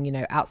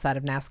racing, outside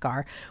of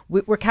NASCAR,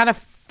 we're kind of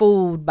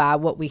fooled by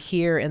what we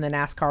hear in the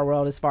NASCAR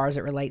world as far as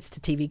it relates to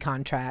TV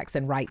contracts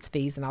and rights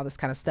fees and all this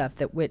kind of stuff,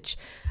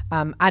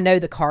 I know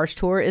the Cars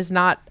Tour is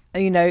not,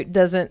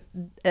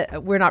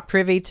 we're not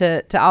privy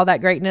to all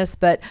that greatness,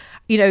 but,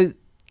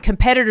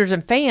 competitors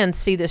and fans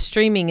see this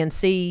streaming and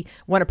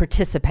want to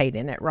participate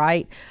in it,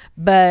 right?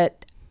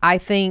 But I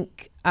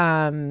think,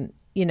 I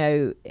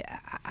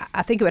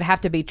think it would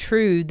have to be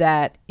true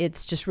that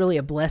it's just really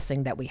a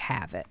blessing that we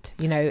have it,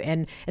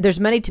 and there's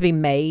money to be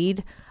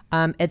made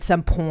at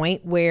some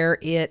point where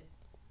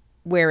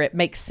it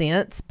makes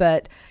sense,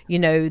 but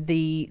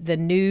the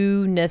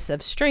newness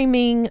of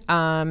streaming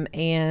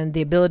and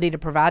the ability to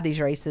provide these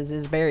races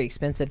is very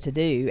expensive to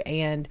do,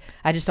 and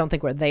I just don't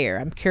think we're there.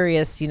 I'm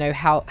curious,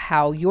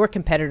 how your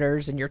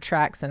competitors and your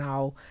tracks and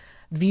all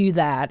view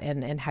that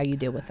and how you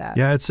deal with that.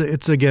 Yeah,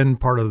 it's again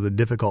part of the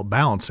difficult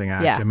balancing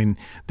act. I mean,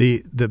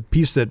 the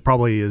piece that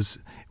probably is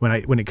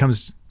when it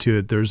comes to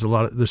it, there's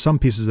some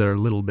pieces that are a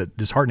little bit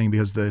disheartening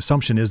because the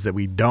assumption is that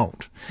we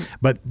don't.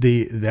 But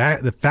the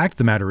fact of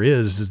the matter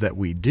is that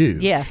we do.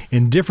 Yes.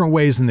 In different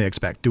ways than they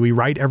expect. Do we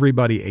write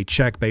everybody a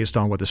check based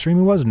on what the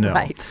streaming was? No.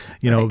 Right.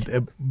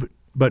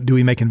 But do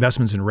we make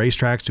investments in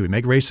racetracks? Do we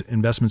make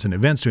investments in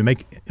events? Do we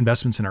make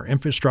investments in our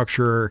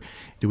infrastructure?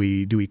 Do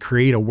we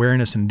create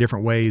awareness in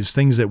different ways?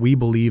 Things that we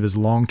believe is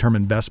long-term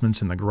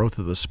investments in the growth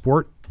of the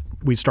sport.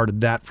 We started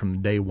that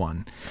from day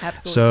one.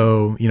 Absolutely.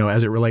 So,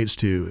 as it relates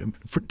to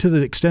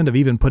the extent of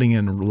even putting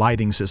in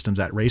lighting systems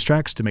at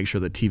racetracks to make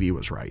sure the TV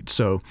was right.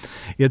 So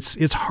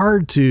it's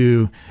hard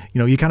to,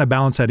 you kind of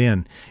balance that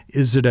in.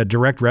 Is it a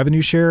direct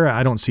revenue share?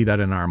 I don't see that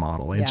in our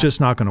model. It's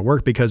just not going to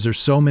work because there's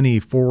so many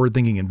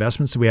forward-thinking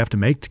investments that we have to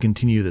make to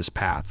continue this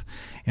path.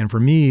 And for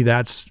me,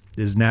 that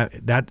is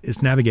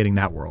navigating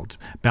that world,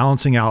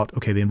 balancing out,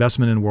 okay, the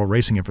investment in world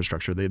racing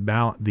infrastructure,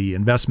 the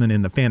investment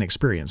in the fan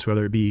experience,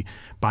 whether it be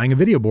buying a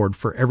video board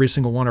for every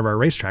single one of our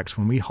racetracks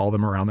when we haul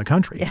them around the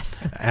country.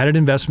 Yes. Added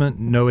investment,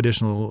 no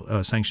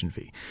additional sanction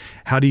fee.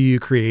 How do you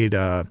create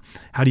the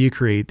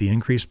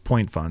increased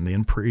point fund, the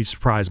increased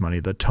prize money,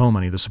 the tow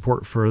money, the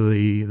support for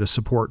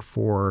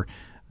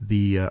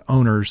the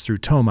owners through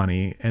tow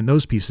money, and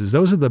those pieces?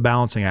 Those are the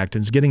balancing act,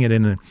 and putting it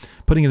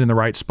in the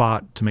right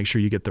spot to make sure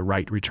you get the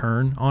right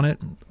return on it,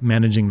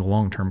 managing the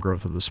long-term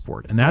growth of the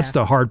sport. And that's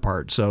the hard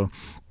part. So,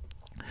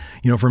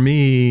 for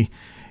me,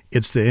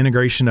 it's the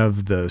integration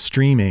of the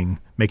streaming,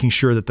 making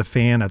sure that the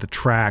fan at the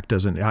track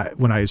doesn't.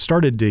 When I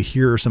started to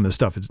hear some of the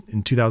stuff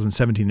in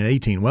 2017 and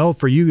 18, well,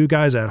 for you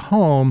guys at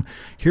home,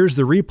 here's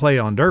the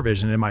replay on Dirt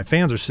Vision, and my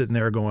fans are sitting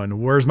there going,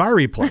 "Where's my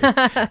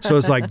replay?" So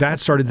it's like that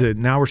started to.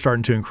 Now we're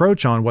starting to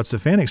encroach on what's the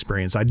fan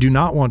experience. I do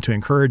not want to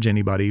encourage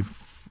anybody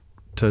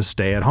to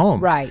stay at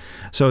home. Right.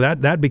 So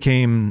that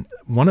became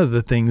one of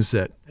the things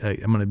that I'm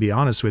going to be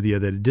honest with you,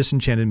 that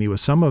disenchanted me with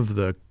some of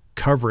the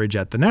coverage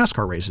at the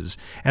NASCAR races.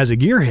 As a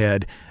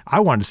gearhead,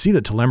 I wanted to see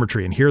the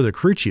telemetry and hear the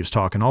crew chiefs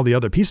talk and all the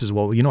other pieces.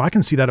 Well, I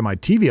can see that on my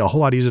TV a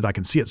whole lot easier than I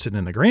can see it sitting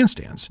in the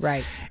grandstands.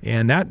 Right.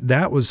 And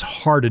that was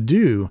hard to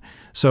do.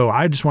 So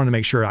I just wanted to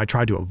make sure I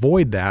tried to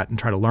avoid that and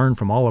try to learn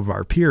from all of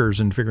our peers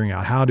and figuring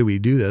out how do we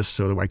do this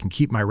so that I can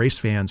keep my race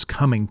fans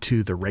coming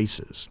to the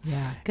races.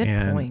 Yeah, good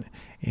point.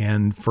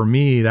 And for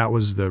me, that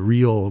was the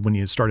real, when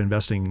you start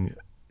investing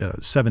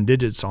 7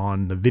 digits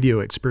on the video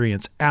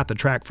experience at the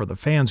track for the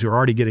fans who are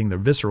already getting the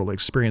visceral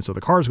experience of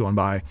the cars going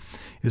by,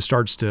 it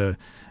starts to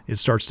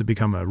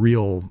become a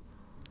real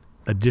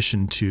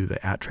addition to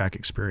the at-track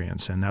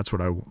experience, and that's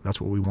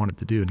what we wanted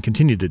to do and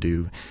continue to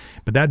do.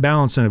 But that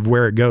balance of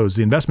where it goes,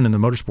 the investment in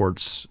the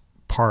motorsports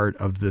part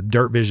of the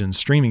Dirt Vision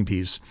streaming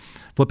piece,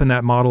 flipping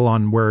that model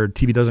on where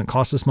TV doesn't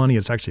cost us money,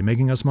 it's actually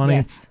making us money.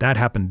 Yes. That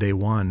happened day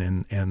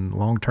one, and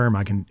long term,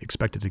 I can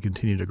expect it to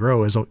continue to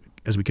grow as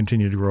we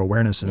continue to grow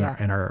awareness in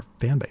our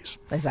fan base.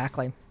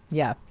 Exactly.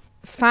 Yeah.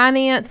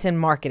 Finance and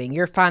marketing,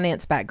 your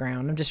finance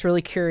background. I'm just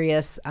really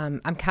curious.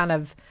 I'm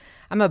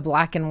a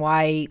black and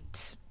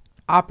white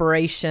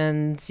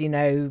operations,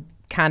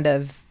 kind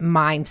of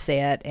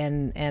mindset,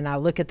 and I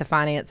look at the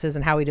finances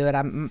and how we do it.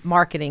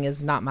 Marketing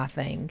is not my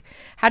thing.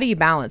 How do you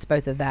balance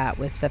both of that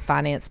with the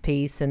finance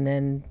piece? And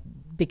then,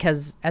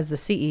 because as the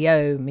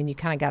CEO, you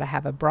kind of got to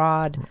have a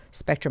broad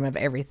spectrum of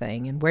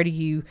everything. And where do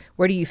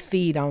you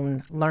feed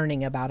on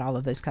learning about all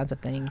of those kinds of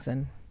things?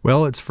 And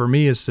well, for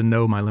me, it's to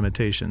know my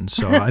limitations.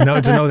 So I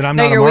know that I'm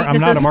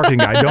not a marketing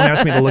guy. Don't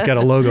ask me to look at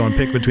a logo and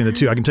pick between the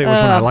two. I can tell you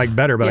which one I like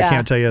better, but I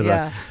can't tell you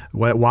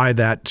why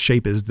that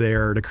shape is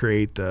there to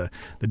create the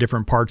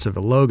different parts of a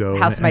logo.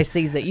 How somebody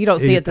sees it. You don't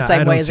see it the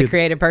same way as a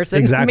creative person.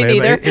 Exactly. Me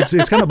neither.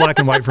 It's kind of black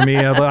and white for me.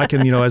 I can,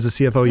 as a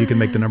CFO, you can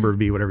make the number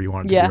be whatever you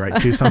want it to be, right,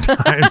 too,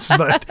 sometimes.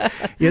 But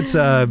it's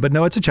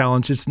a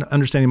challenge. It's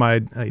understanding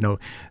my,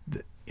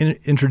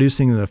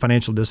 introducing the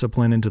financial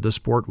discipline into the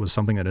sport was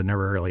something that had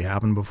never really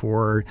happened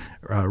before.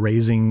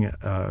 Raising,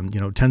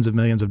 tens of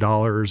millions of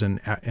dollars and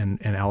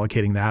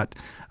allocating that.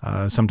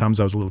 Sometimes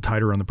I was a little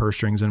tighter on the purse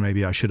strings than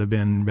maybe I should have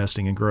been,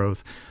 investing in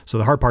growth. So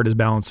the hard part is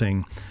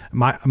balancing.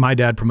 My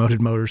dad promoted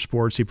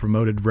motorsports. He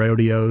promoted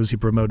rodeos. He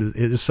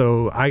promoted.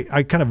 So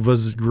I kind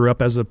of grew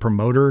up as a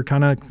promoter,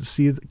 could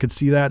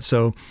see that.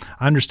 So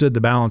I understood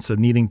the balance of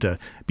needing to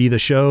be the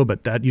show,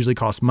 but that usually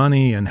costs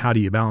money. And how do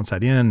you balance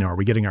that in? Are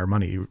we getting our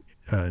money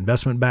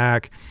investment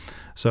back?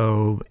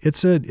 So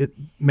it's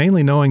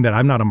mainly knowing that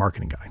I'm not a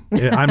marketing guy.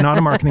 I'm not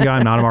a marketing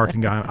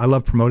guy. I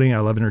love promoting. I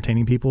love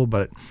entertaining people,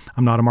 but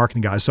I'm not a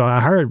marketing guy. So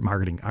I hired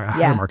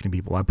marketing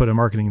people. I put a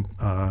marketing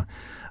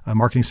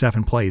staff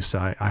in place.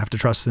 I have to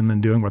trust them in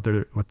doing what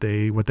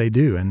they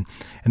do, and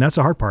that's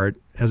the hard part.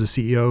 As a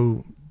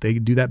CEO, they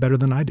do that better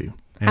than I do.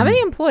 And how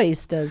many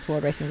employees does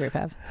World Racing Group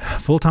have?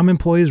 Full-time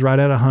employees, right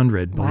at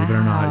 100. Believe it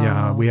or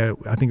not. Yeah,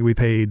 I think we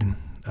paid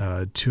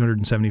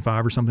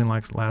 275 or something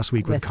like last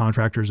week with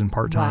contractors and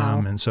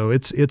part-time. Wow. And so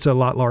it's a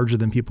lot larger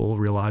than people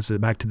realize.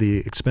 Back to the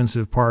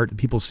expensive part,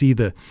 people see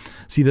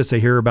this, they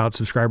hear about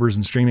subscribers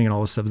and streaming and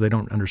all this stuff. They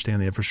don't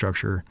understand the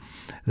infrastructure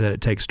that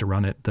it takes to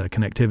run it, the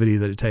connectivity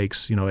that it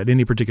takes. At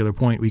any particular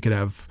point, we could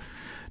have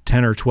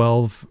 10 or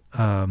 12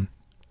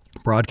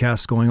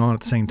 broadcasts going on at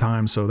the same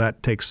time. So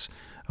that takes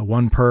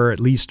one per at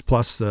least,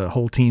 plus the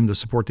whole team to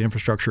support the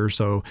infrastructure.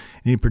 So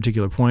at any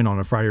particular point on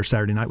a Friday or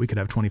Saturday night, we could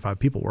have 25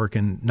 people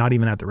working, not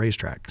even at the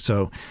racetrack.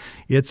 So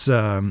it's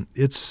a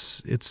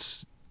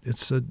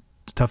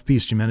tough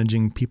piece. You're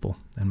managing people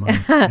and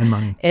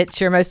money.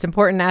 It's your most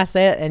important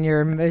asset and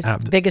your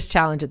biggest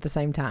challenge at the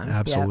same time.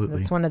 Absolutely. Yeah,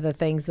 that's one of the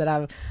things that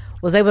I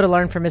was able to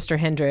learn from Mr.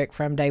 Hendrick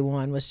from day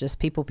one, was just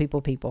people.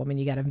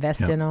 You got to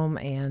invest in them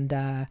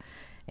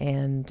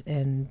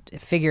and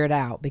figure it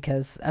out,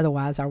 because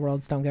otherwise our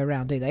worlds don't go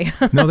round, do they?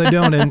 No, they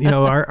don't. And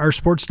our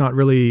sport's not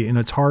really,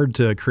 it's hard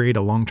to create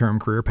a long-term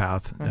career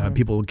path. Mm-hmm.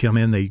 People come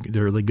in,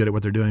 they're really good at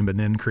what they're doing, but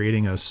then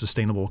creating a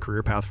sustainable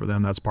career path for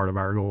them, that's part of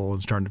our goal,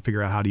 and starting to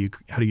figure out how do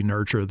you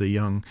nurture the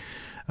young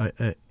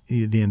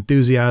the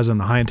enthusiasm,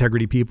 the high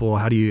integrity people,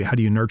 how do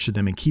you nurture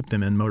them and keep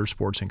them in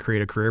motorsports and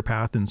create a career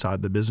path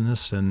inside the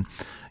business? And,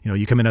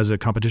 you come in as a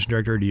competition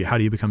director, how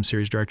do you become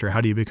series director?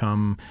 How do you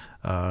become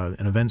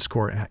an events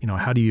court?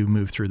 How do you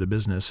move through the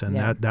business? And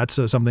that's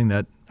something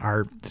that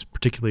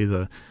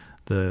particularly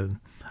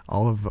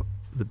all of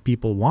the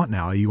people want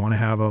now. You want to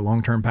have a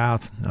long-term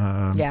path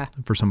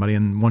for somebody.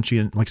 And once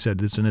you, like I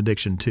said, it's an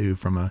addiction too,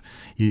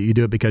 you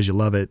do it because you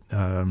love it.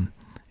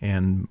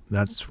 And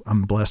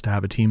I'm blessed to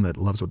have a team that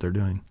loves what they're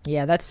doing.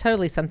 Yeah, that's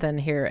totally something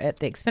here at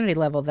the Xfinity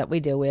level that we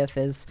deal with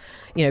is,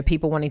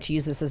 people wanting to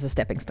use this as a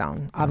stepping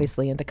stone,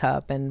 obviously, into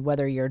Cup. And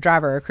whether you're a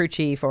driver or a crew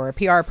chief or a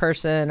PR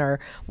person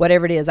or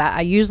whatever it is,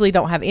 I usually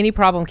don't have any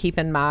problem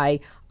keeping my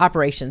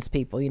operations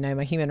people,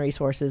 my human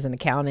resources and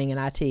accounting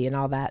and IT and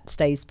all that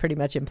stays pretty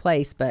much in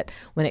place. But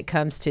when it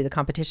comes to the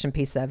competition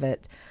piece of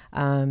it,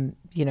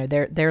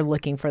 they're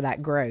looking for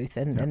that growth,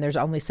 and there's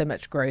only so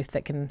much growth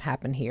that can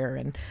happen here.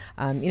 And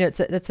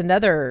it's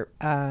another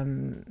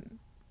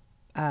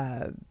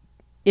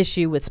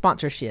issue with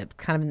sponsorship,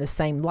 kind of in the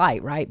same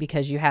light, right?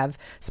 Because you have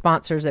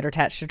sponsors that are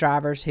attached to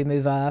drivers who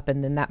move up,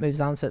 and then that moves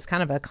on. So it's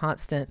kind of a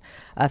constant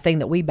thing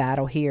that we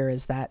battle here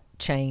is that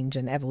change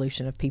and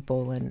evolution of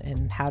people,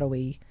 and how do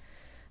we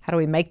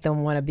make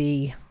them want to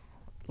be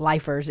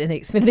lifers in the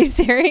Xfinity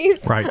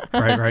Series? Right.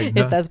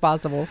 If that's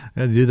possible.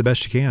 Do the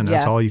best you can.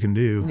 That's all you can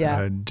do.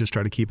 Just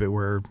try to keep it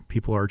where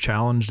people are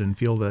challenged and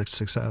feel the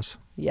success.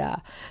 Yeah.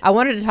 I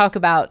wanted to talk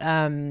about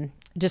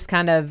just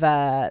kind of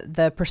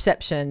the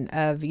perception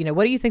of,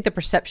 what do you think the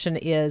perception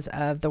is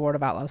of the World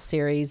of Outlaws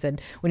series? And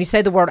when you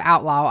say the word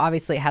outlaw,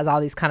 obviously it has all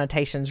these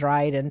connotations,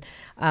 right? And,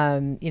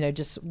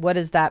 just what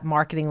does that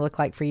marketing look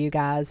like for you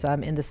guys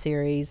in the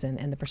series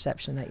and the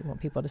perception that you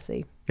want people to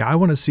see? Yeah, I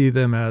want to see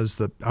them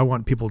I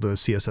want people to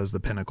see us as the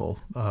pinnacle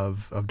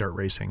of dirt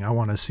racing. I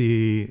want to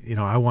see,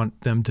 I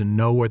want them to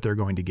know what they're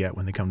going to get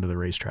when they come to the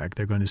racetrack.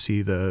 They're going to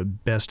see the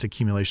best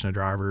accumulation of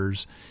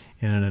drivers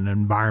in an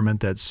environment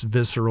that's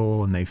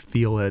visceral, and they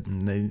feel it.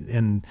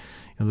 And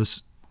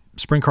this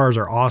sprint cars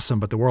are awesome,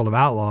 but the World of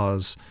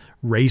Outlaws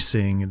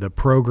racing, the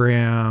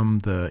program,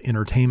 the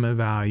entertainment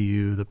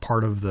value, the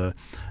part of the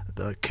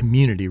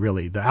community,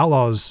 really. The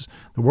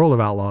World of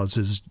Outlaws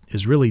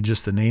is really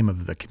just the name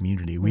of the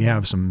community. We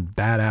have some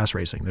badass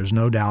racing. There's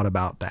no doubt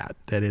about that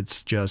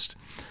it's just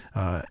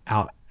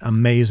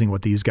amazing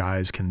what these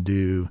guys can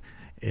do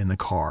in the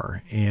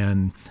car,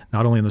 and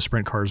not only in the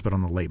sprint cars, but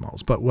on the late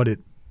models. But what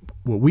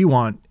we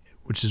want,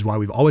 which is why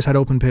we've always had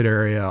open pit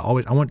area, I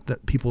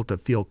want people to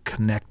feel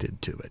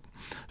connected to it.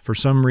 For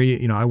some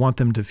reason, I want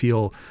them to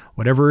feel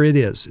whatever it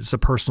is, it's a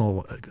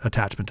personal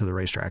attachment to the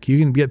racetrack. You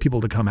can get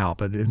people to come out,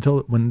 but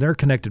when they're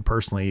connected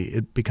personally,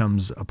 it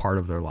becomes a part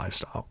of their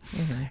lifestyle.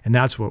 Mm-hmm. And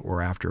that's what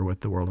we're after with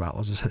the World of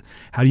Outlaws is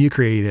how do you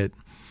create it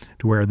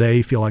to where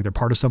they feel like they're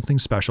part of something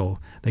special.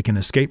 They can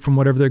escape from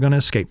whatever they're going to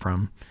escape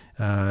from.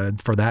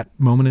 For that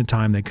moment in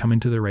time, they come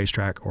into the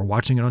racetrack or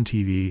watching it on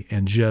TV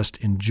and just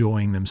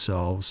enjoying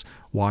themselves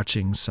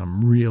watching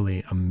some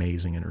really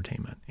amazing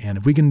entertainment. And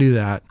if we can do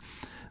that,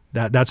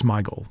 that's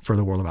my goal for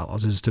the World of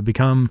Outlaws, is to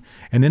become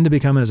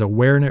as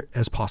aware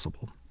as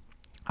possible.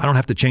 I don't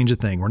have to change a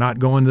thing. We're not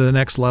going to the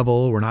next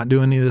level. We're not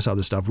doing any of this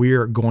other stuff. We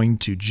are going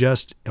to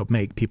just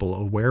make people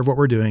aware of what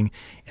we're doing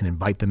and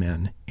invite them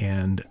in.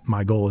 And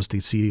my goal is to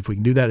see if we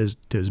can do that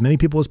to as many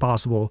people as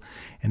possible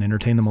and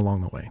entertain them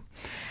along the way.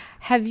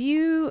 Have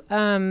you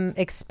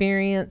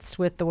experienced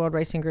with the World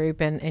Racing Group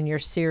and your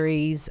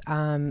series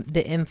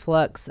the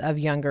influx of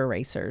younger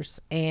racers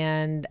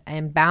and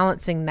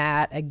balancing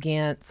that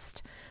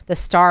against the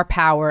star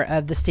power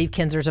of the Steve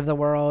Kinsers of the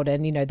world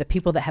and, the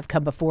people that have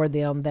come before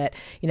them that,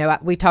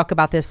 we talk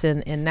about this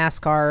in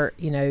NASCAR,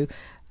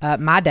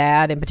 my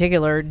dad in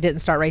particular didn't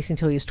start racing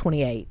until he was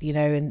 28,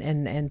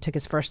 and took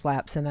his first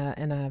laps in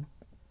a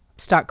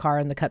stock car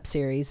in the Cup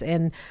Series.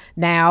 And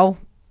now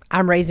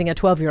I'm raising a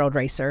 12-year-old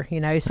racer,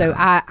 so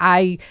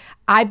I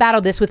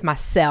battle this with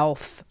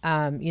myself,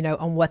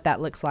 on what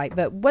that looks like.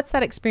 But what's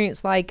that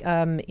experience like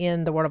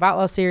in the World of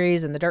Outlaw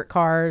series and the dirt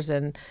cars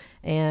and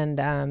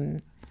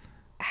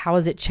how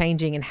is it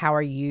changing and how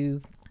are you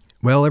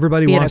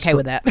everybody wants okay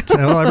with that?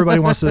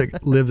 Everybody wants to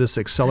live this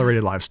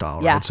accelerated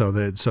lifestyle, right? Yeah. So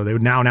they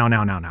now.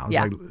 It's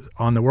like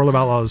on the World of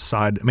Outlaws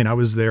side, I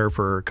was there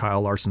for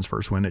Kyle Larson's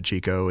first win at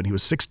Chico, and he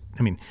was 6.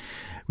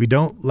 We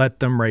don't let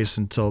them race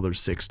until they're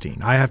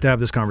 16. I have to have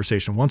this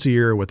conversation once a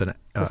year with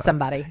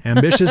somebody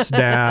ambitious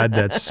dad.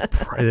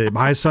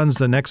 My son's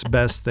the next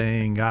best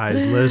thing.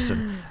 Guys,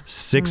 listen,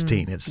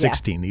 16. It's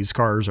 16. Yeah. These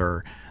cars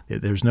are.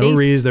 There's no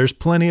reason. There's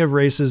plenty of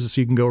races so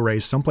you can go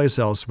race someplace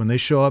else. When they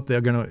show up, they're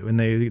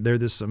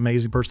this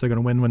amazing person. They're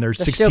going to win when they're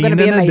 16 still gonna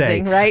be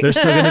amazing, right? They're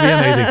still going to be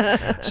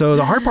amazing. So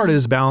the hard part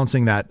is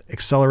balancing that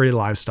accelerated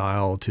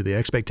lifestyle to the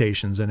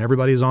expectations, and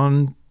everybody's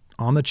on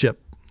the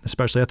chip.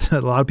 Especially a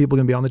lot of people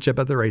can be on the chip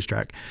at the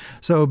racetrack.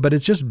 So, but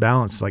it's just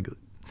balance. Like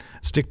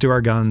stick to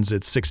our guns.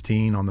 It's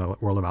 16 on the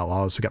World of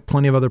Outlaws. We got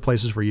plenty of other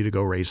places for you to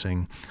go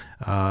racing,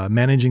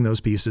 managing those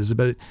pieces.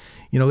 But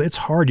it's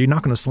hard. You're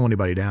not going to slow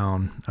anybody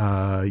down.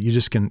 You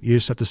just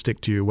have to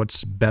stick to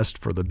what's best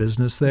for the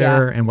business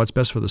there and what's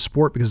best for the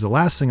sport. Because the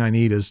last thing I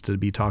need is to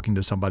be talking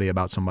to somebody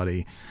about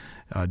somebody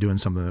doing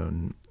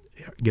something,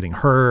 getting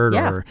hurt,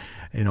 or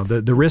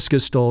the risk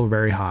is still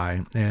very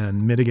high,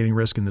 and mitigating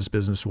risk in this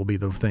business will be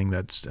the thing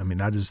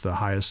that is the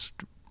highest.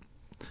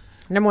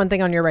 Number one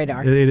thing on your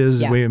radar. It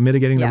is.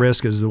 Mitigating the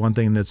risk is the one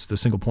thing that's the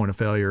single point of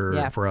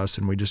failure for us,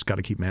 and we just got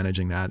to keep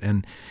managing that.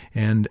 And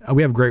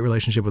we have a great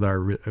relationship with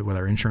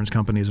our insurance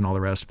companies and all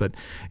the rest. But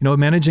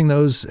managing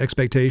those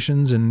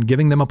expectations and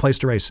giving them a place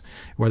to race,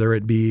 whether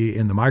it be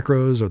in the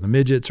micros or the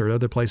midgets or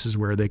other places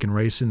where they can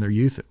race in their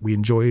youth, we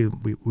enjoy.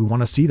 We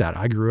want to see that.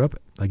 I grew up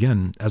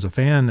again as a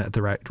fan at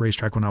the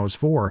racetrack when I was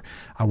 4.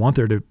 I want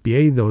there to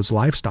be those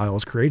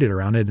lifestyles created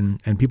around it,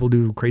 and people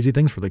do crazy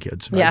things for the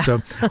kids. Right? Yeah.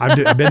 So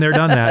I've been there,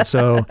 done that.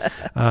 So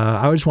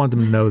I just want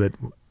them to know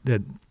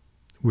that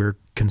we're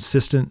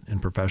consistent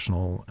and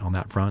professional on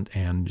that front,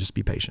 and just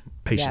be patient.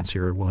 Patience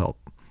here will help.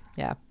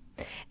 Yeah.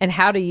 And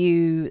how do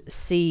you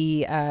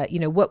see,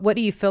 what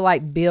do you feel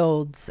like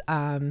builds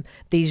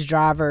these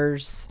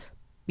drivers,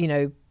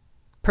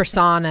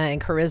 persona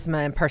and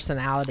charisma and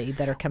personality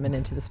that are coming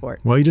into the sport?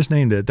 Well, you just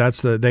named it.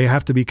 They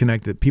have to be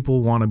connected.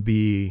 People want to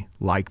be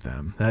like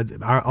them.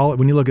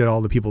 When you look at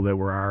all the people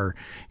that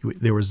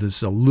there was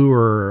this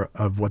allure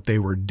of what they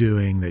were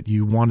doing, that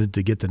you wanted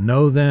to get to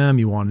know them,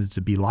 you wanted to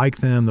be like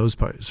them, those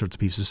sorts of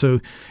pieces. So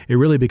it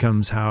really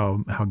becomes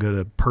how good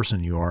a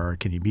person you are.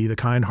 Can you be the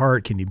kind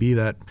heart? Can you be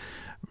that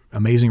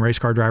amazing race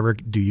car driver?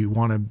 Do you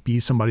want to be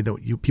somebody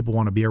that people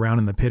want to be around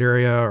in the pit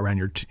area,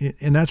 around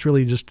and that's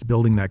really just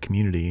building that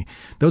community.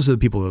 Those are the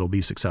people that will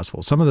be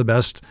successful. Some of the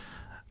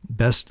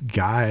best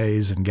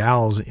guys and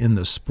gals in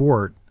the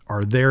sport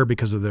are there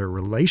because of their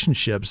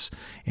relationships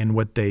and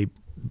what they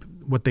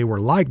were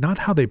like, not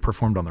how they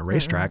performed on the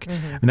racetrack.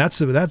 Mm-hmm. And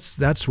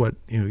that's what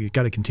you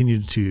got to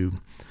continue to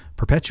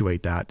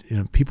perpetuate that.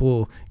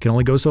 People can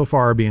only go so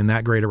far being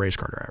that great a race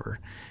car driver.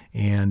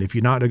 And if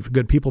you're not a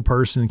good people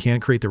person,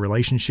 can't create the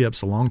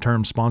relationships, the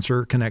long-term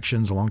sponsor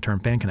connections, the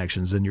long-term fan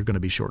connections, then you're going to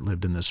be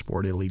short-lived in this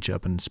sport. It'll eat you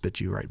up and spit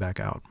you right back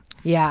out.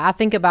 Yeah, I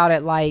think about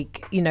it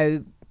like,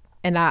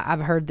 and I've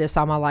heard this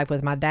all my life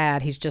with my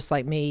dad. He's just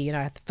like me.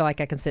 I feel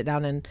like I can sit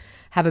down and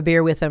have a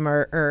beer with him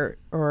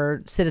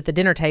or sit at the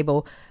dinner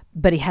table,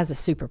 but he has a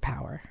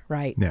superpower,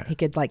 right? Yeah. He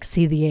could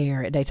see the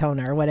air at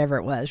Daytona or whatever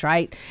it was,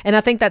 right? And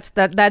I think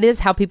that is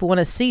how people want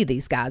to see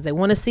these guys. They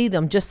want to see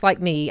them just like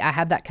me. I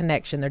have that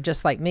connection. They're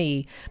just like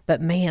me,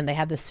 but man, they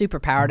have the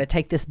superpower to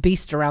take this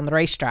beast around the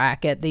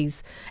racetrack at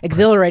these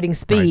exhilarating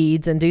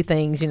speeds and do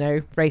things,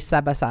 race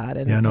side by side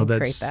and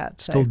create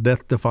that. Still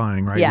death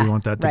defying, right? Yeah, we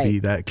want that to be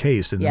that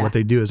case, and what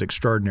they do is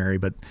extraordinary,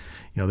 but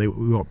we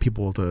want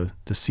people to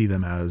see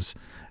them as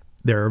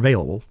they're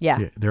available.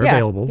 Yeah. They're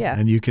available,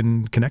 and you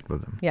can connect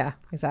with them. Yeah,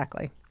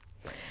 exactly.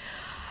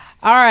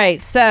 All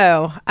right.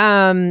 So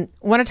want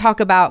to talk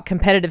about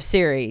competitive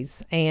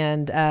series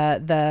and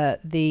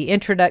the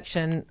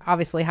introduction,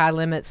 obviously High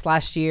Limits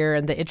last year,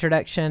 and the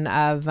introduction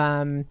of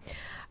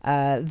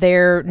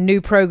their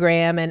new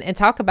program, and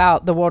talk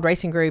about the World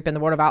Racing Group and the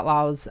World of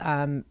Outlaws,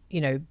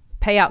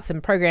 payouts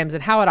and programs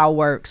and how it all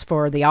works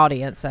for the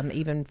audience.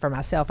 Even for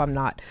myself, I'm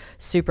not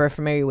super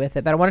familiar with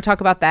it, but I want to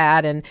talk about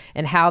that and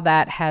how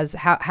that has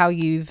how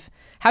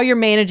you're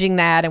managing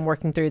that and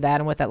working through that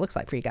and what that looks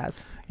like for you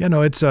guys. Yeah,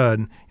 no, it's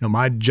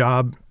my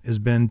job has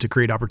been to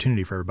create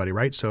opportunity for everybody,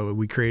 right? So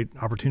we create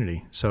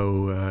opportunity.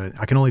 So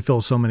I can only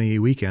fill so many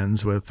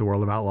weekends with the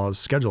World of Outlaws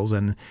schedules,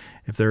 and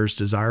if there's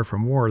desire for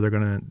more,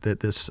 that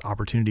this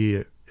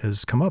opportunity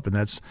has come up, and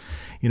that's,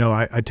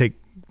 I take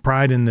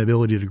pride in the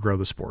ability to grow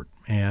the sport,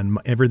 and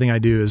everything I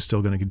do is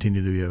still going to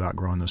continue to be about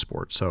growing the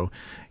sport. So,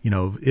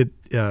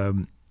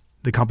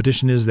 the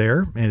competition is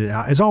there, and it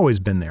has always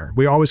been there.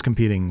 We're always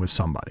competing with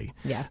somebody.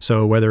 Yeah.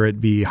 So whether it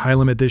be High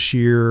Limit this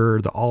year,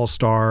 the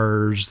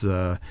All-Stars,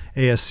 the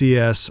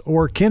ASCS,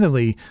 or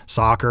candidly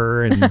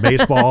soccer and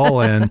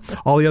baseball and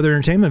all the other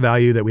entertainment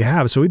value that we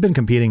have. So we've been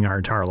competing our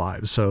entire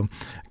lives. So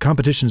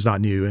competition is not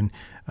new,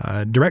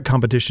 and direct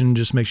competition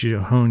just makes you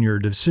hone your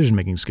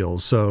decision-making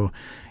skills. So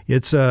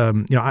it's,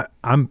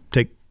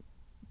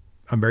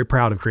 I'm very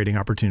proud of creating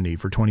opportunity.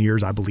 For 20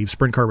 years, I believe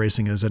sprint car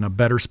racing is in a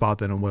better spot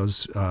than it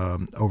was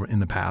over in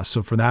the past.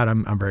 So for that,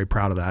 I'm very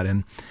proud of that.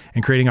 And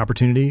creating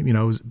opportunity,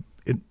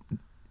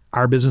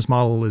 our business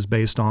model is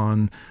based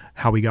on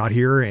how we got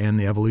here and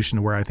the evolution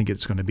of where I think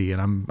it's going to be. And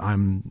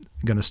I'm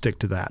going to stick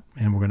to that.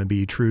 And we're going to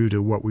be true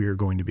to what we are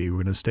going to be.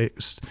 We're going to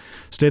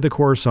stay the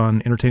course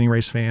on entertaining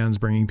race fans,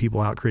 bringing people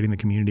out, creating the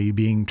community,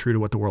 being true to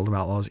what the World of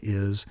Outlaws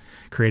is,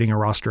 creating a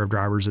roster of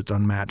drivers that's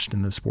unmatched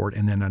in the sport,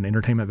 and then an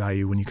entertainment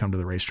value. When you come to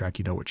the racetrack,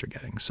 you know what you're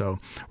getting. So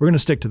we're going to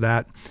stick to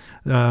that.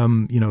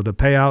 The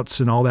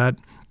payouts and all that,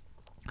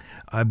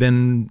 I've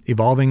been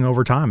evolving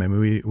over time. I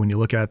mean, when you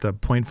look at the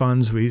point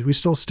funds, we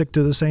still stick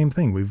to the same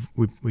thing.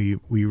 We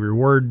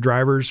reward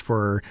drivers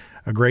for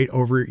a great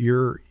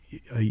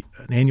an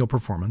annual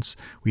performance.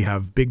 We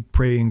have big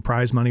paying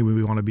prize money.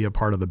 We want to be a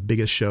part of the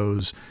biggest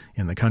shows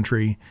in the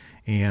country,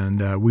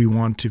 and we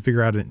want to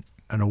figure out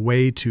a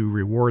way to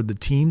reward the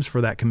teams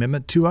for that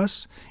commitment to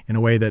us in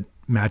a way that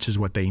matches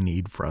what they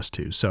need for us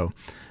to. So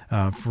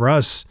for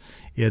us,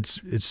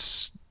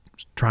 it's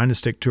trying to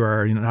stick to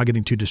our, not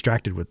getting too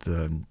distracted with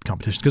the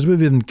competition, because we've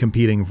been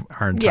competing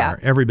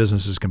every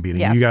business is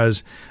competing. Yeah. You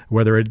guys,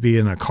 whether it be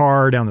in a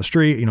car down the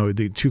street,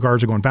 the two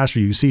cars are going faster,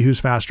 you see who's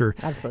faster.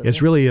 Absolutely.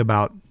 It's really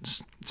about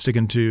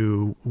sticking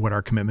to what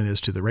our commitment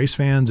is to the race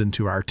fans and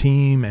to our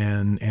team,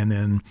 and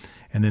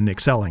then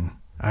excelling.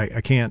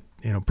 I can't,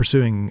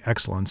 pursuing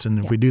excellence. And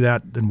if we do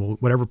that, then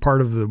whatever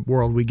part of the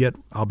world we get,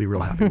 I'll be real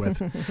happy with.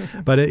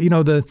 But,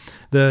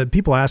 the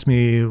people ask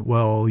me,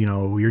 well,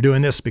 you're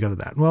doing this because of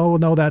that. Well,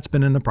 no, that's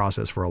been in the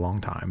process for a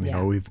long time.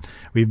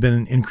 We've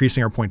been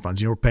increasing our point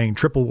funds. We're paying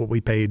triple what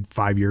we paid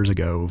 5 years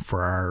ago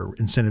for our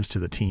incentives to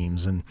the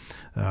teams and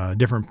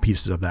different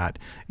pieces of that.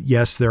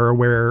 Yes, they're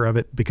aware of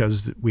it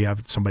because we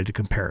have somebody to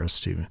compare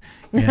us to.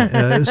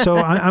 And, so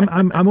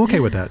I'm okay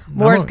with that.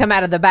 More's come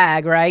out of the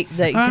bag, right?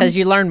 Because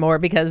you learn more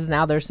because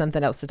now there's something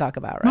else to talk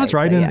about, right? That's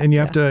right. So, and you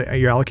have to,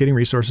 you're allocating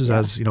resources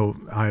as,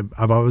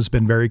 I've always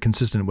been very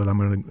consistent with, I'm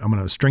going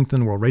to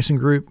strengthen World Racing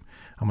Group.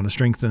 I'm going to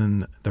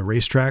strengthen the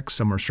racetracks.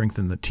 I'm going to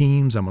strengthen the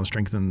teams. I'm going to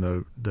strengthen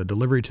the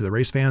delivery to the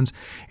race fans.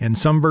 And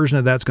some version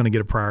of that's going to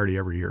get a priority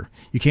every year.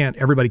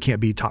 Everybody can't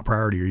be top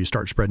priority, or you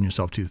start spreading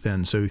yourself too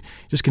thin. So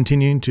just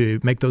continuing to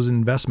make those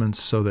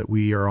investments so that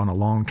we are on a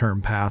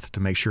long-term path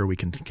to make sure we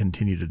can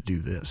continue to do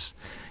this.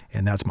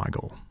 And that's my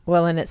goal.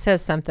 Well, and it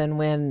says something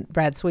when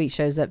Brad Sweet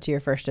shows up to your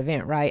first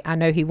event, right? I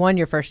know he won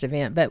your first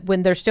event, but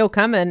when they're still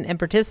coming and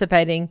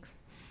participating,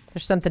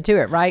 there's something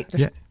to it, right?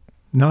 Yeah.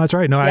 No, that's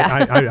right. No,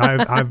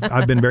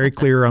 I've been very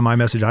clear on my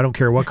message. I don't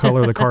care what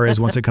color the car is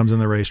once it comes in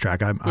the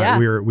racetrack.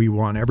 We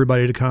want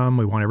everybody to come.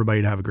 We want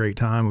everybody to have a great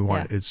time.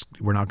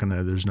 We're not going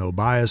to. There's no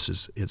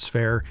bias. It's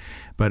fair.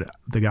 But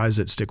the guys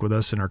that stick with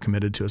us and are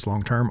committed to us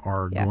long term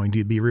are going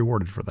to be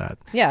rewarded for that.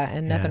 Yeah,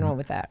 and nothing wrong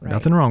with that. Right?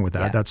 Nothing wrong with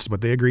that. Yeah. That's what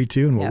they agreed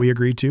to and what we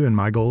agreed to. And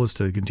my goal is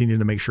to continue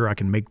to make sure I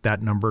can make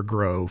that number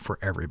grow for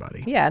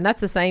everybody. Yeah, and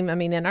that's the same. I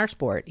mean, in our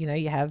sport,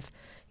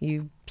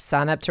 you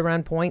sign up to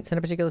run points in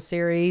a particular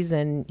series,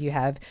 and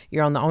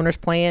you're on the owner's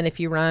plan if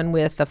you run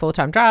with a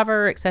full-time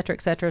driver, et cetera,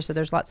 et cetera. So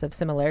there's lots of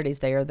similarities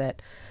there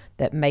that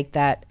make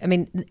that,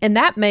 and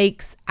that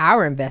makes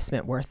our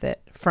investment worth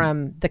it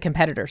from the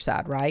competitor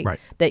side, right? Right.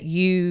 That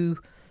you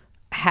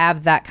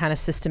have that kind of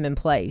system in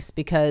place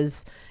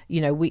because,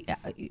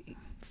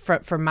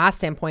 from my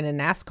standpoint in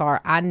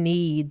NASCAR, I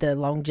need the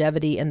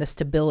longevity and the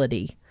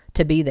stability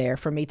to be there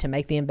for me to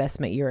make the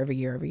investment year over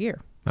year over year.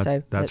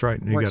 That's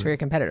right. Works for your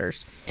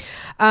competitors.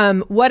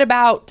 What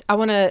about, I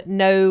want to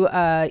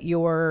know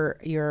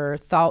your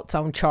thoughts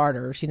on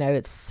charters.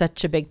 It's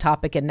such a big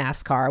topic in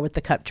NASCAR with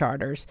the Cup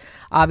charters.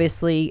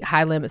 Obviously,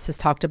 High Limits has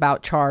talked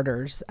about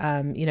charters.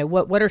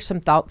 What are some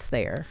thoughts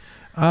there?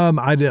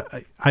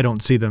 I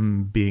don't see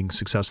them being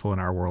successful in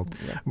our world.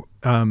 Yeah.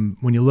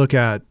 When you look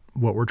at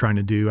what we're trying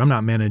to do, I'm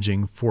not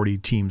managing 40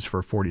 teams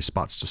for 40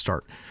 spots to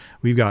start.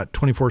 We've got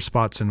 24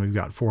 spots and we've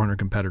got 400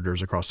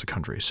 competitors across the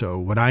country. So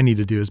what I need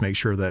to do is make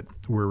sure that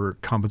we're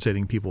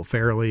compensating people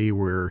fairly,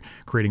 we're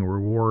creating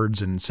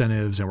rewards and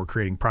incentives, and we're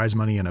creating prize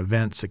money and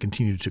events that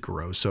continue to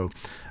grow. So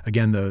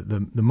again,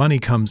 the money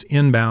comes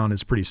inbound.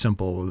 It's pretty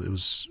simple.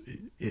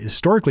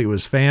 Historically, it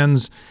was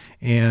fans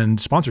and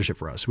sponsorship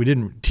for us.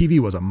 TV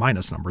was a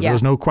minus number. There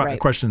was no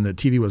question that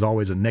TV was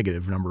always a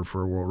negative number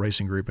for World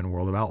Racing Group and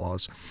World of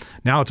Outlaws.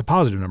 Now it's a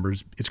positive number.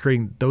 It's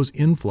creating those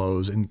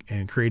inflows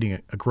and creating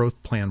a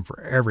growth plan for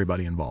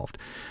everybody involved.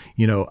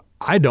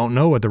 I don't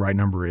know what the right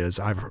number is.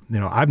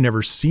 I've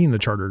never seen the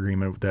charter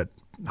agreement that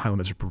High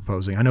Limits are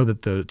proposing. I know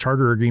that the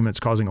charter agreement's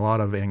causing a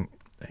lot of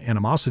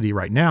animosity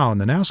right now in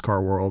the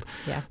NASCAR world.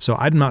 Yeah. So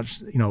I'm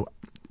not,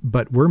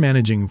 but we're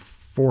managing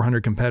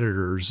 400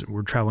 competitors.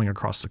 We're traveling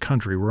across the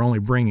country. We're only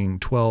bringing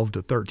 12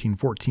 to 13,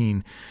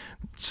 14,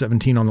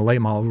 17 on the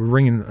late model. We're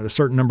bringing a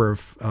certain number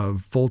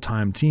of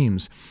full-time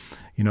teams,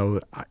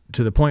 to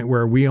the point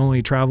where we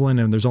only traveling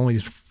and there's only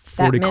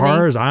 40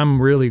 cars.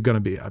 I'm really going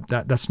to be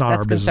that's not our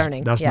business.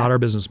 Concerning. That's not our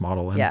business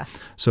model. And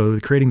so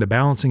creating the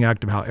balancing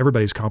act of how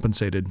everybody's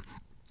compensated,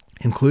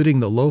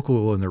 including the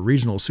local and the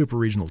regional, super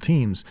regional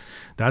teams,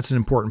 that's an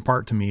important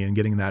part to me in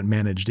getting that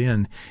managed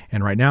in.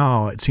 And right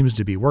now it seems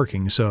to be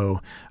working. So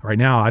right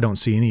now I don't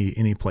see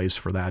any place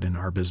for that in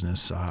our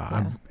business.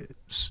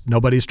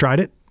 Nobody's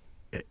tried it.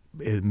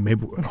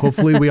 Maybe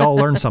hopefully we all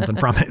learn something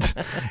from it.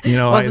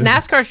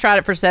 NASCAR's tried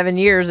it for 7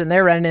 years and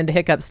they're running into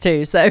hiccups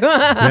too. So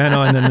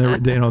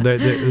and then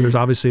there's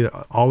obviously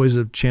always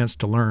a chance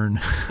to learn.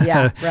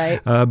 Yeah,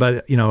 right.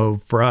 But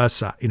for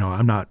us,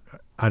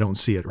 I don't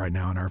see it right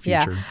now in our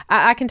future. Yeah,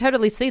 I can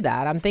totally see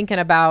that. I'm thinking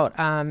about,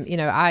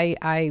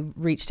 I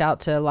reached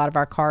out to a lot of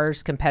our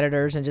cars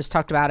competitors and just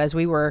talked about, as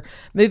we were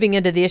moving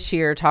into this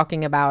year,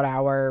 talking about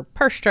our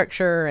purse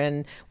structure,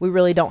 and we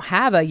really don't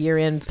have a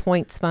year-end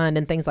points fund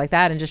and things like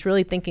that, and just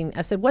really thinking,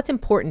 I said, what's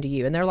important to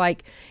you? And they're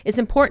like, it's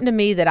important to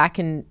me that I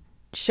can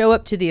show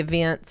up to the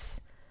events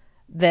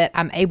that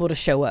I'm able to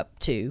show up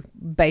to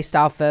based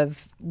off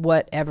of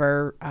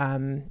whatever,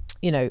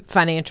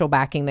 financial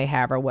backing they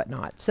have or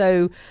whatnot.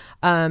 So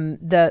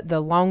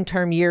the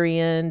long-term year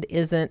end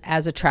isn't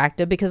as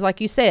attractive because, like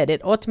you said,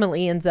 it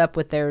ultimately ends up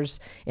with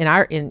in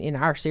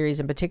our series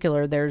in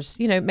particular, there's,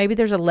 maybe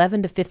there's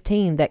 11 to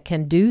 15 that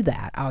can do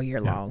that all year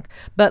long.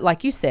 But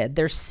like you said,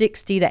 there's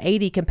 60 to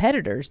 80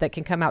 competitors that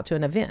can come out to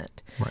an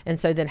event. Right. And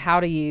so then how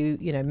do you,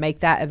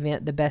 make that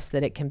event the best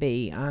that it can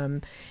be?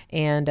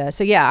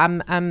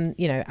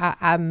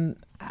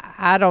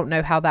 I don't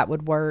know how that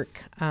would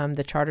work,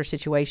 the charter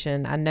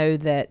situation. I know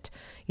that,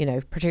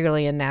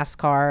 particularly in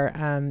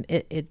NASCAR,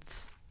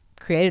 it's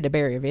created a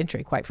barrier of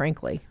entry, quite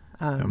frankly.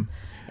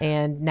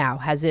 And now,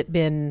 has it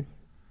been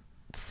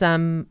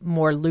some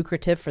more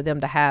lucrative for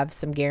them to have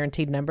some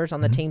guaranteed numbers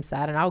on the team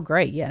side? And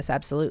great, yes,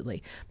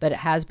 absolutely. But it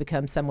has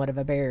become somewhat of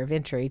a barrier of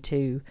entry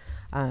to,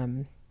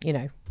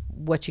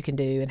 what you can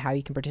do and how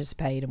you can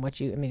participate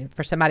and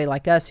for somebody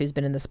like us who's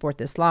been in the sport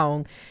this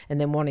long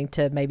and then wanting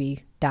to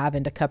maybe dive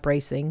into cup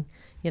racing,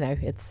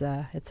 it's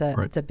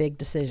a big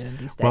decision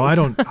these days. Well, I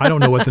don't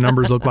know what the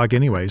numbers look like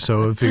anyway.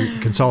 So if you're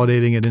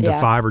consolidating it into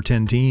 5 or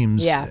 10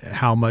 teams,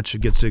 how much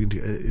it gets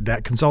into,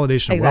 that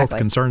consolidation of wealth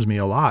concerns me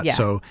a lot. Yeah.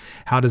 So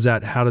how does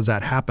that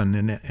happen?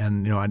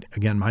 And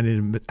I might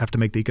have to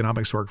make the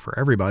economics work for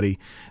everybody,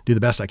 do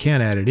the best I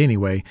can at it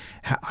anyway.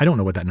 I don't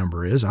know what that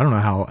number is. I don't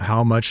know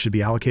how much should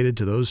be allocated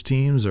to those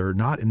teams or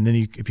not. And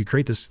then if you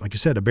create this, like you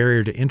said, a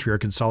barrier to entry or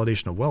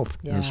consolidation of wealth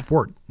in the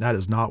sport, that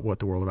is not what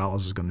the World of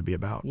Outlaws is going to be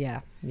about. Yeah.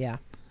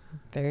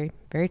 Very,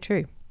 very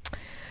true.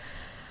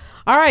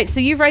 All right, so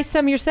you've raced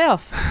some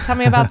yourself. Tell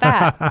me about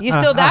that. You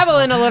still dabble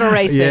in a little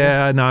racing.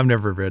 Yeah, no, I've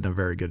never been a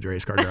very good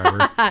race car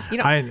driver.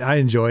 I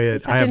enjoy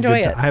it. I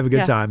have a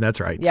good time. That's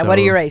right. Yeah. So, what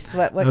do you race?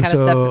 What kind of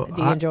stuff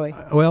do you enjoy?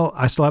 Well,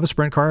 I still have a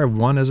sprint car. I've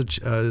won as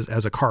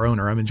a car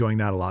owner. I'm enjoying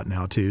that a lot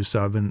now too.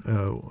 So I've been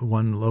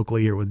won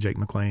locally here with Jake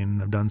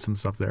McLean. I've done some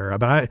stuff there.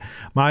 But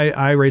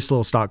I race a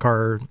little stock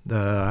car.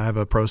 I have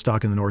a pro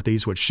stock in the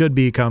Northeast, which should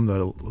become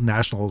the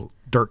national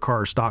dirt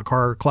car, stock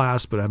car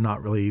class, but I've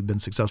not really been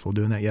successful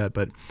doing that yet.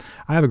 But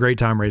I have a great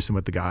time racing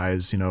with the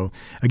guys.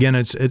 Again,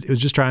 it was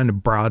just trying to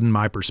broaden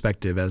my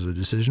perspective as a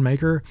decision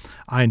maker.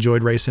 I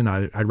enjoyed racing.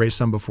 I raced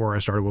some before I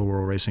started with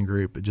World Racing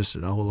Group, just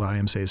an old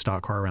IMCA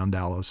stock car around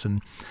Dallas, and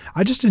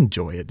I just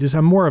enjoy it.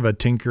 I'm more of a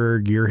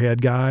tinker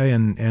gearhead guy,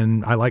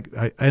 and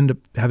I end up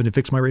having to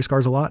fix my race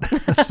cars a lot.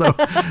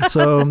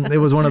 so it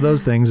was one of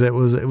those things. It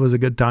was a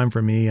good time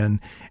for me,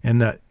 and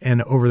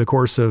over the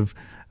course of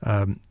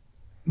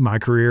my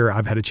career,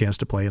 I've had a chance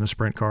to play in a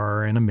sprint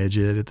car and a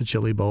midget at the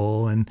Chili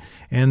Bowl and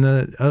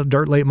the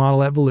dirt late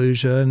model at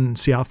Volusia and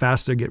see how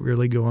fast they get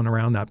really going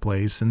around that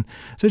place. And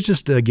so it's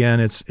just,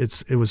 again,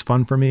 it was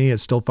fun for me.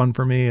 It's still fun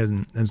for me.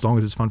 And as long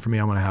as it's fun for me,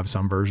 I'm going to have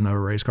some version of a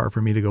race car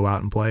for me to go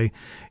out and play.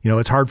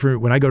 It's hard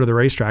when I go to the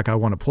racetrack, I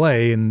want to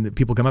play and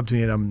people come up to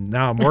me and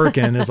I'm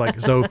working. It's like,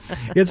 so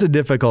it's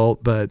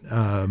difficult, but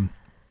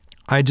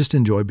I just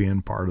enjoy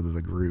being part of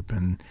the group,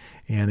 and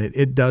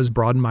it does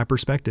broaden my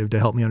perspective to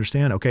help me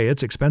understand, okay,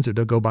 it's expensive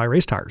to go buy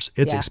race tires.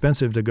 It's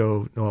expensive to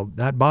go, well,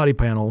 that body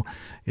panel,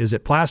 is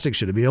it plastic?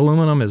 Should it be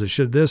aluminum?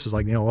 Should this? It's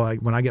like,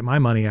 when I get my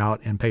money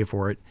out and pay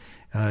for it,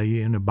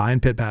 buying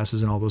pit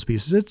passes and all those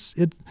pieces,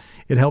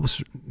 it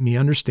helps me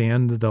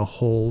understand the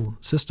whole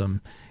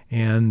system.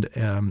 And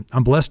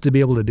I'm blessed to be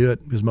able to do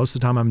it because most of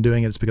the time I'm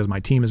doing it, it's because my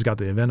team has got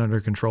the event under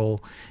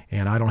control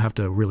and I don't have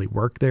to really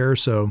work there.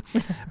 So,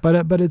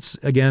 but it's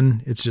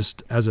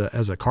just as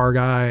a car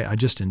guy, I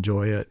just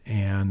enjoy it.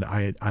 And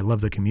I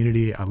love the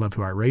community. I love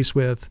who I race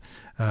with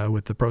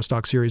the Pro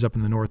Stock Series up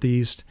in the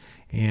Northeast.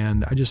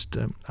 And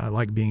I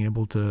like being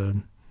able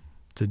to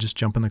just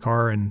jump in the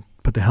car and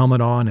put the helmet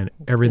on and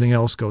everything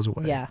else goes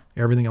away. Yeah.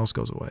 Everything else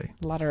goes away.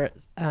 A lot of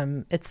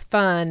it's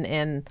fun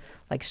and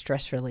like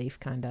stress relief,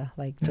 kind of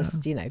like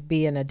just,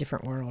 be in a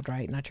different world,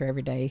 right? Not your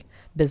everyday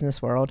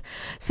business world.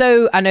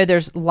 So I know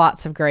there's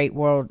lots of great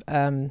World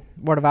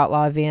of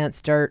Outlaw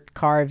events, dirt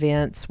car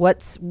events.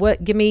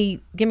 Give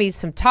me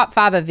some top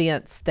 5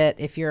 events that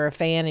if you're a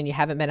fan and you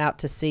haven't been out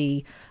to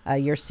see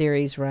your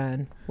series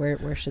run,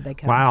 where should they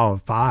come? Wow,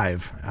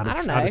 5 out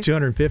of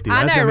 250.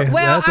 I know.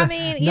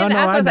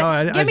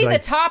 Give me the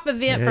top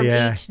event from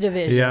each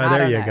division. Yeah,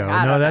 there you go.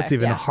 No, that's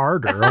even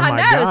harder. Oh my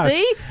gosh.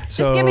 See?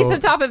 Just give me some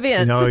top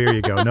events. No, here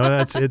you go. No,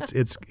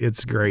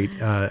 it's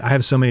great. I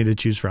have so many to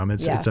choose from.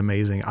 It's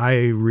amazing.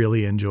 I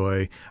really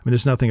enjoy.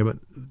 There's nothing about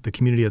the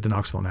community at the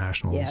Knoxville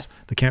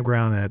Nationals, the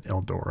campground at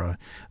Eldora,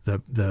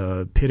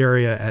 the pit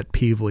area at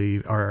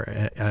Peevely or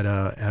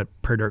at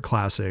Prairie Dirt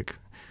Classic.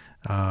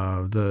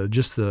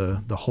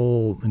 The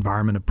whole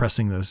environment of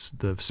pressing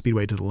the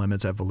speedway to the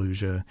limits at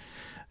Volusia.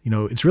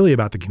 It's really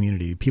about the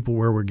community, people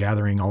where we're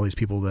gathering all these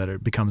people that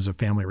it becomes a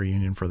family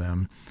reunion for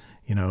them.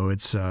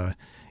 It's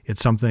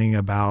something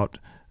about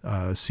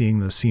seeing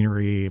the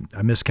scenery.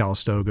 I miss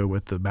Calistoga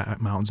with the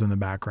mountains in the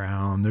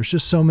background. There's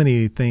just so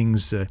many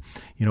things to,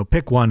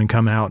 pick one and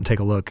come out and take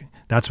a look.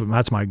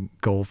 That's my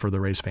goal for the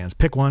race fans.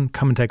 Pick one,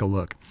 come and take a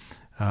look.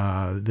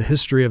 The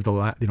history of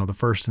the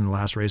first and the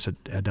last race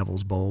at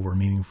Devil's Bowl were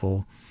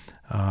meaningful.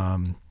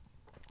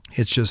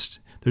 it's just,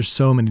 there's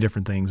so many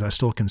different things. I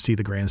still can see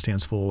the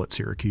grandstands full at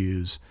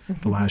Syracuse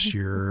the last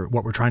year.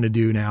 What we're trying to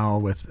do now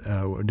with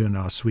we're doing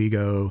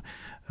Oswego,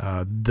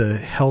 the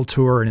Hell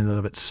Tour in and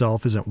of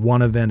itself isn't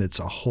one event. It's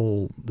a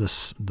whole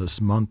this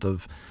month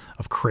of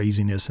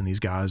craziness, and these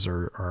guys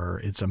are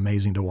it's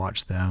amazing to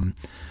watch them.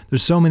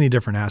 There's so many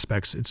different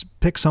aspects. It's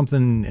pick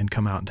something and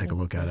come out and take a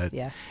look at it.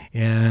 Yeah.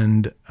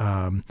 And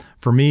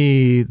for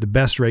me, the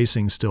best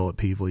racing still at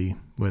Peevely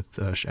with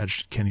at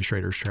Kenny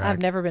Schrader's track. I've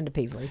never been to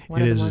Peevely.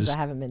 One of the ones I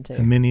haven't been to.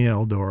 A mini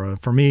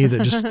Eldora. For me,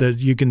 that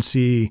you can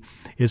see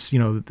it's,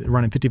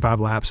 running 55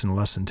 laps in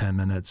less than 10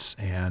 minutes,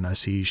 and I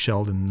see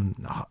Sheldon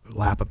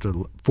lap up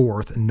to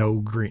fourth and no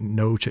green,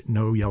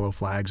 no yellow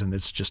flags, and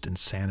it's just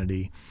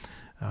insanity.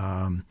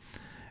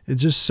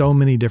 It's just so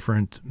many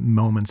different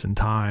moments in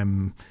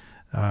time,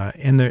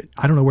 and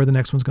I don't know where the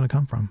next one's going to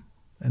come from.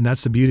 And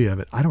that's the beauty of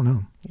it. I don't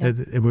know. Yeah.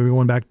 We're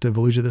going back to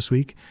Volusia this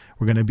week.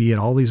 We're going to be at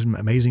all these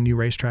amazing new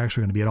racetracks.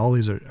 We're going to be at all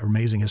these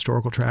amazing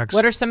historical tracks.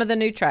 What are some of the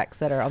new tracks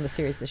that are on the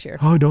series this year?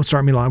 Oh, don't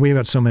start me long. We've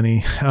got so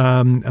many.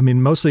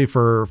 Mostly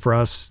for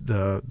us,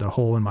 the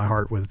hole in my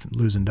heart with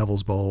losing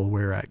Devil's Bowl.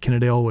 We're at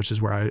Kennedale, which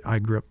is where I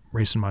grew up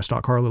racing my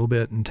stock car a little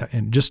bit,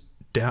 and just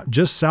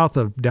south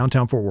of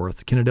downtown Fort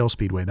Worth, Kennedale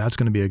Speedway. That's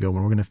going to be a good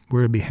one. We're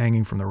going to be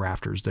hanging from the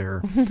rafters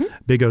there.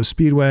 Big O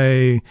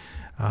Speedway.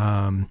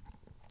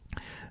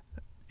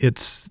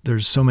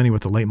 There's so many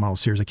with the late model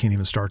series. I can't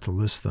even start to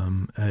list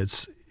them.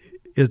 It's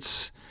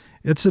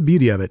the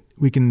beauty of it.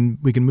 We can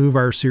move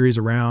our series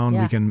around.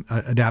 Yeah. We can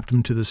adapt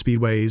them to the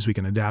speedways. We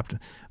can adapt,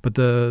 but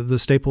the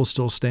staples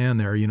still stand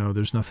there.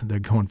 There's nothing. They're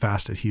going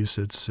fast at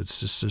Houston. It's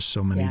just there's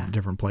so many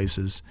different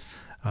places.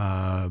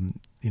 Friends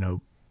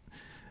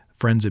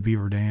at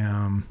Beaver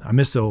Dam. I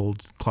miss the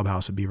old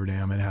clubhouse at Beaver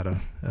Dam. It had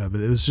but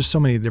it was just so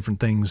many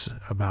different things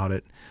about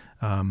it.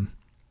 I'm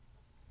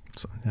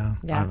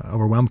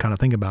overwhelmed kind of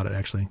thinking about it,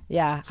 actually.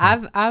 Yeah,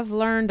 so. I've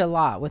learned a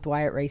lot with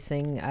Wyatt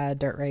racing,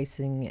 dirt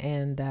racing,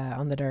 and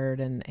on the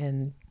dirt,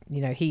 and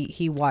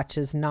he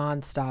watches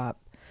nonstop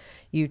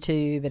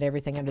YouTube and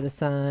everything under the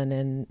sun,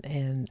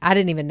 and I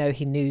didn't even know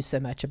he knew so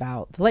much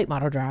about the late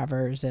model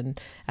drivers. And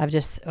I've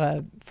just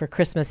for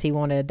Christmas he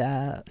wanted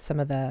some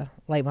of the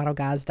late model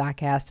guys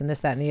diecast and this,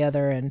 that, and the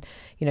other, and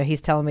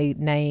he's telling me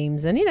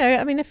names, and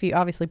if you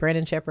obviously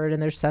Brandon Shepard, and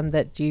there's some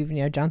that you've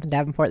Jonathan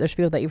Davenport, there's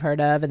people that you've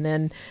heard of, and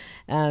then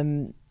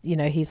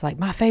he's like,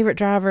 my favorite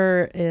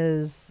driver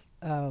is,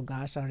 oh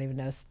gosh, I don't even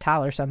know, it's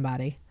Tyler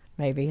somebody.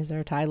 Maybe. Is there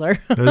a Tyler?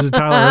 There's a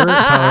Tyler.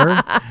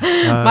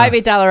 Might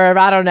be Tyler Herb.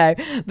 I don't know.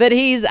 But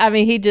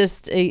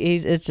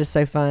it's just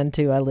so fun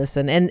to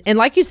listen. And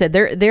like you said,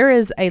 there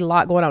is a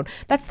lot going on.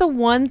 That's the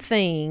one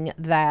thing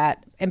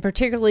that, and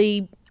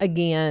particularly,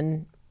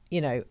 again,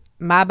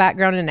 my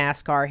background in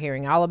NASCAR,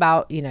 hearing all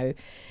about,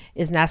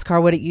 is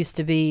NASCAR what it used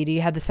to be? Do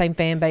you have the same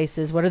fan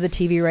bases? What are the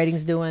TV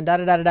ratings doing?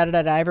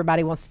 Da-da-da-da-da-da.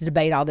 Everybody wants to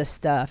debate all this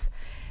stuff.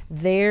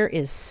 There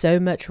is so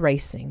much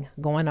racing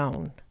going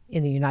on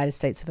in the United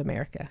States of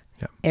America.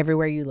 Yep.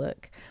 Everywhere you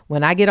look.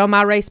 When I get on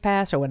my race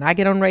pass or when I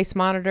get on Race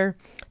Monitor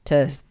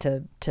to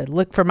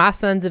look for my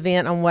son's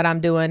event on what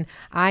I'm doing,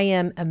 I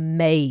am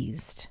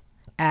amazed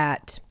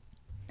at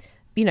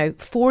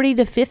 40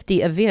 to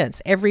 50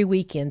 events every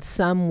weekend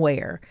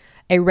somewhere.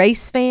 A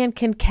race fan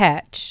can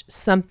catch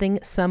something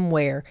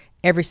somewhere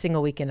every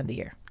single weekend of the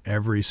year.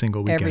 Every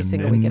single weekend. Every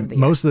single weekend of the year.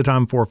 Most of the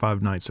time, 4 or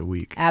 5 nights a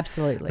week.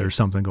 Absolutely. There's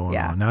something going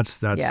on. That's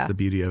the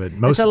beauty of it.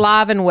 It's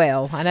alive and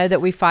well. I know that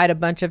we fight a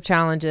bunch of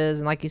challenges,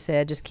 and like you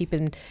said, just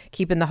keeping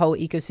the whole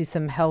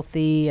ecosystem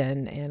healthy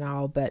and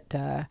all, but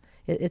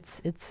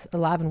it's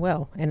alive and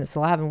well, and it's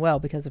alive and well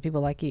because of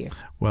people like you.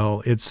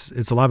 Well,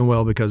 it's alive and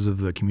well because of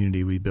the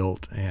community we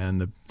built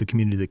and the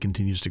community that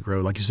continues to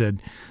grow. Like you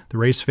said, the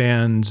race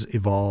fans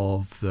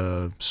evolve,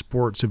 the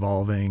sport's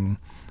evolving,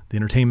 the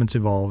entertainment's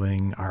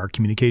evolving, our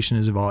communication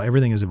is evolving,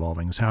 everything is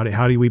evolving. So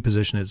how do we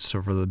position it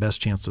for the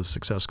best chance of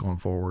success going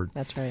forward?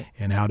 That's right.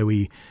 And how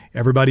do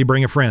everybody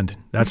bring a friend?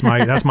 That's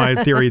my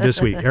theory this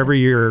week. Every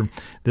year,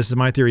 this is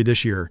my theory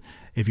this year.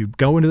 If you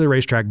go into the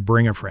racetrack,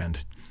 bring a friend.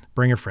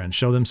 Bring a friend.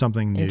 Show them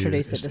something new.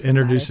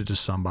 Introduce it to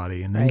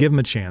somebody, and then give them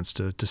a chance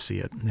to see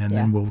it. And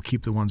then we'll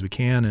keep the ones we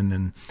can, and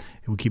then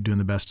we'll keep doing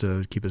the best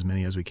to keep as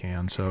many as we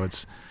can. So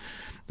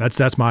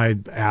that's my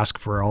ask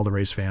for all the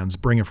race fans.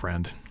 Bring a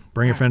friend.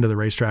 Bring a friend to the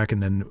racetrack,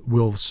 and then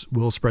we'll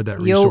spread that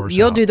resource.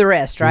 You'll do the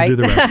rest, right? We'll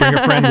do the rest. Bring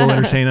a friend, we'll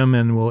entertain them,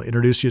 and we'll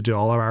introduce you to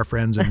all of our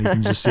friends, and you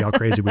can just see how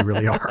crazy we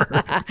really are.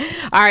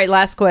 All right,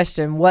 last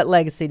question. What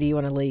legacy do you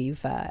want to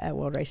leave at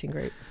World Racing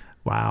Group?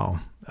 Wow.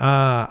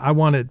 I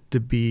want it to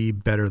be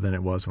better than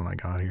it was when I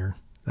got here.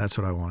 That's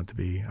what I want it to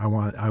be. I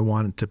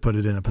want to put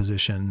it in a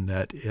position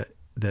that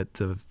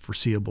the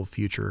foreseeable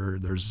future,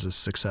 there's a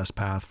success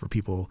path for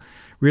people,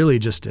 really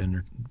just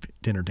to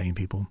entertain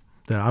people.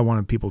 That I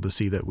wanted people to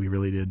see that we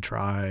really did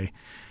try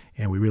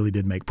and we really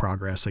did make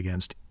progress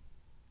against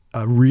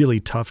a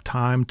really tough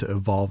time to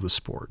evolve the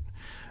sport.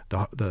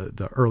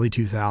 The early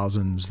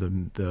 2000s,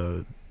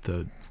 the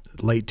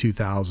late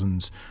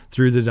 2000s,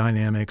 through the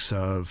dynamics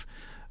of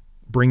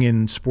bring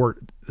in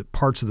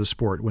parts of the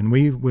sport. When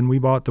we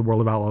bought the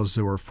World of Outlaws,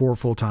 there were 4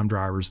 full-time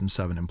drivers and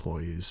 7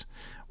 employees.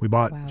 We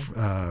bought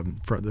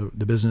for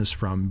the business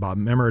from Bob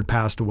Memmer had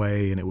passed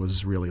away, and it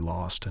was really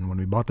lost. And when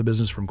we bought the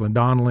business from Glenn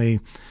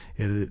Donnelly,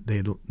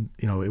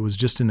 it was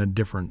just in a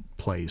different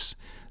place.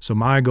 So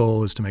my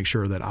goal is to make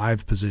sure that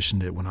I've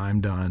positioned it when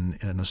I'm done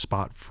in a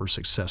spot for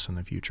success in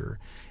the future.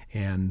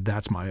 And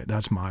that's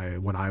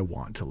what I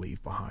want to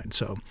leave behind.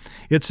 So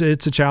it's a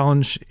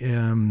challenge.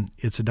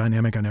 It's a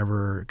dynamic I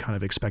never kind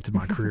of expected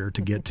my career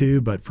to get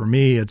to. But for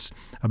me, it's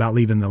about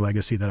leaving the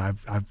legacy that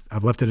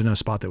I've left it in a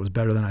spot that was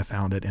better than I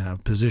found it, and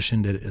I've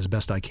positioned it as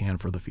best I can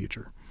for the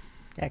future.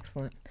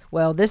 Excellent.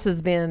 Well, this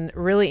has been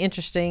really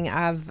interesting.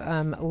 I've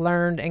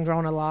learned and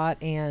grown a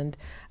lot, and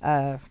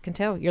can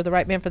tell you're the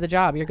right man for the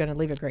job. You're going to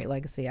leave a great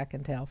legacy, I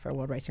can tell, for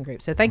World Racing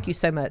Group. So thank you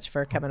so much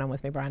for coming on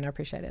with me, Brian. I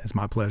appreciate it. It's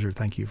my pleasure.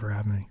 Thank you for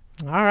having me.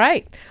 All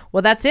right.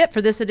 Well, that's it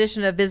for this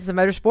edition of Business of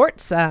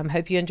Motorsports.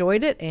 Hope you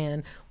enjoyed it,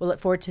 and we'll look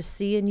forward to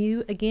seeing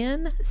you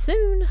again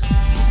soon.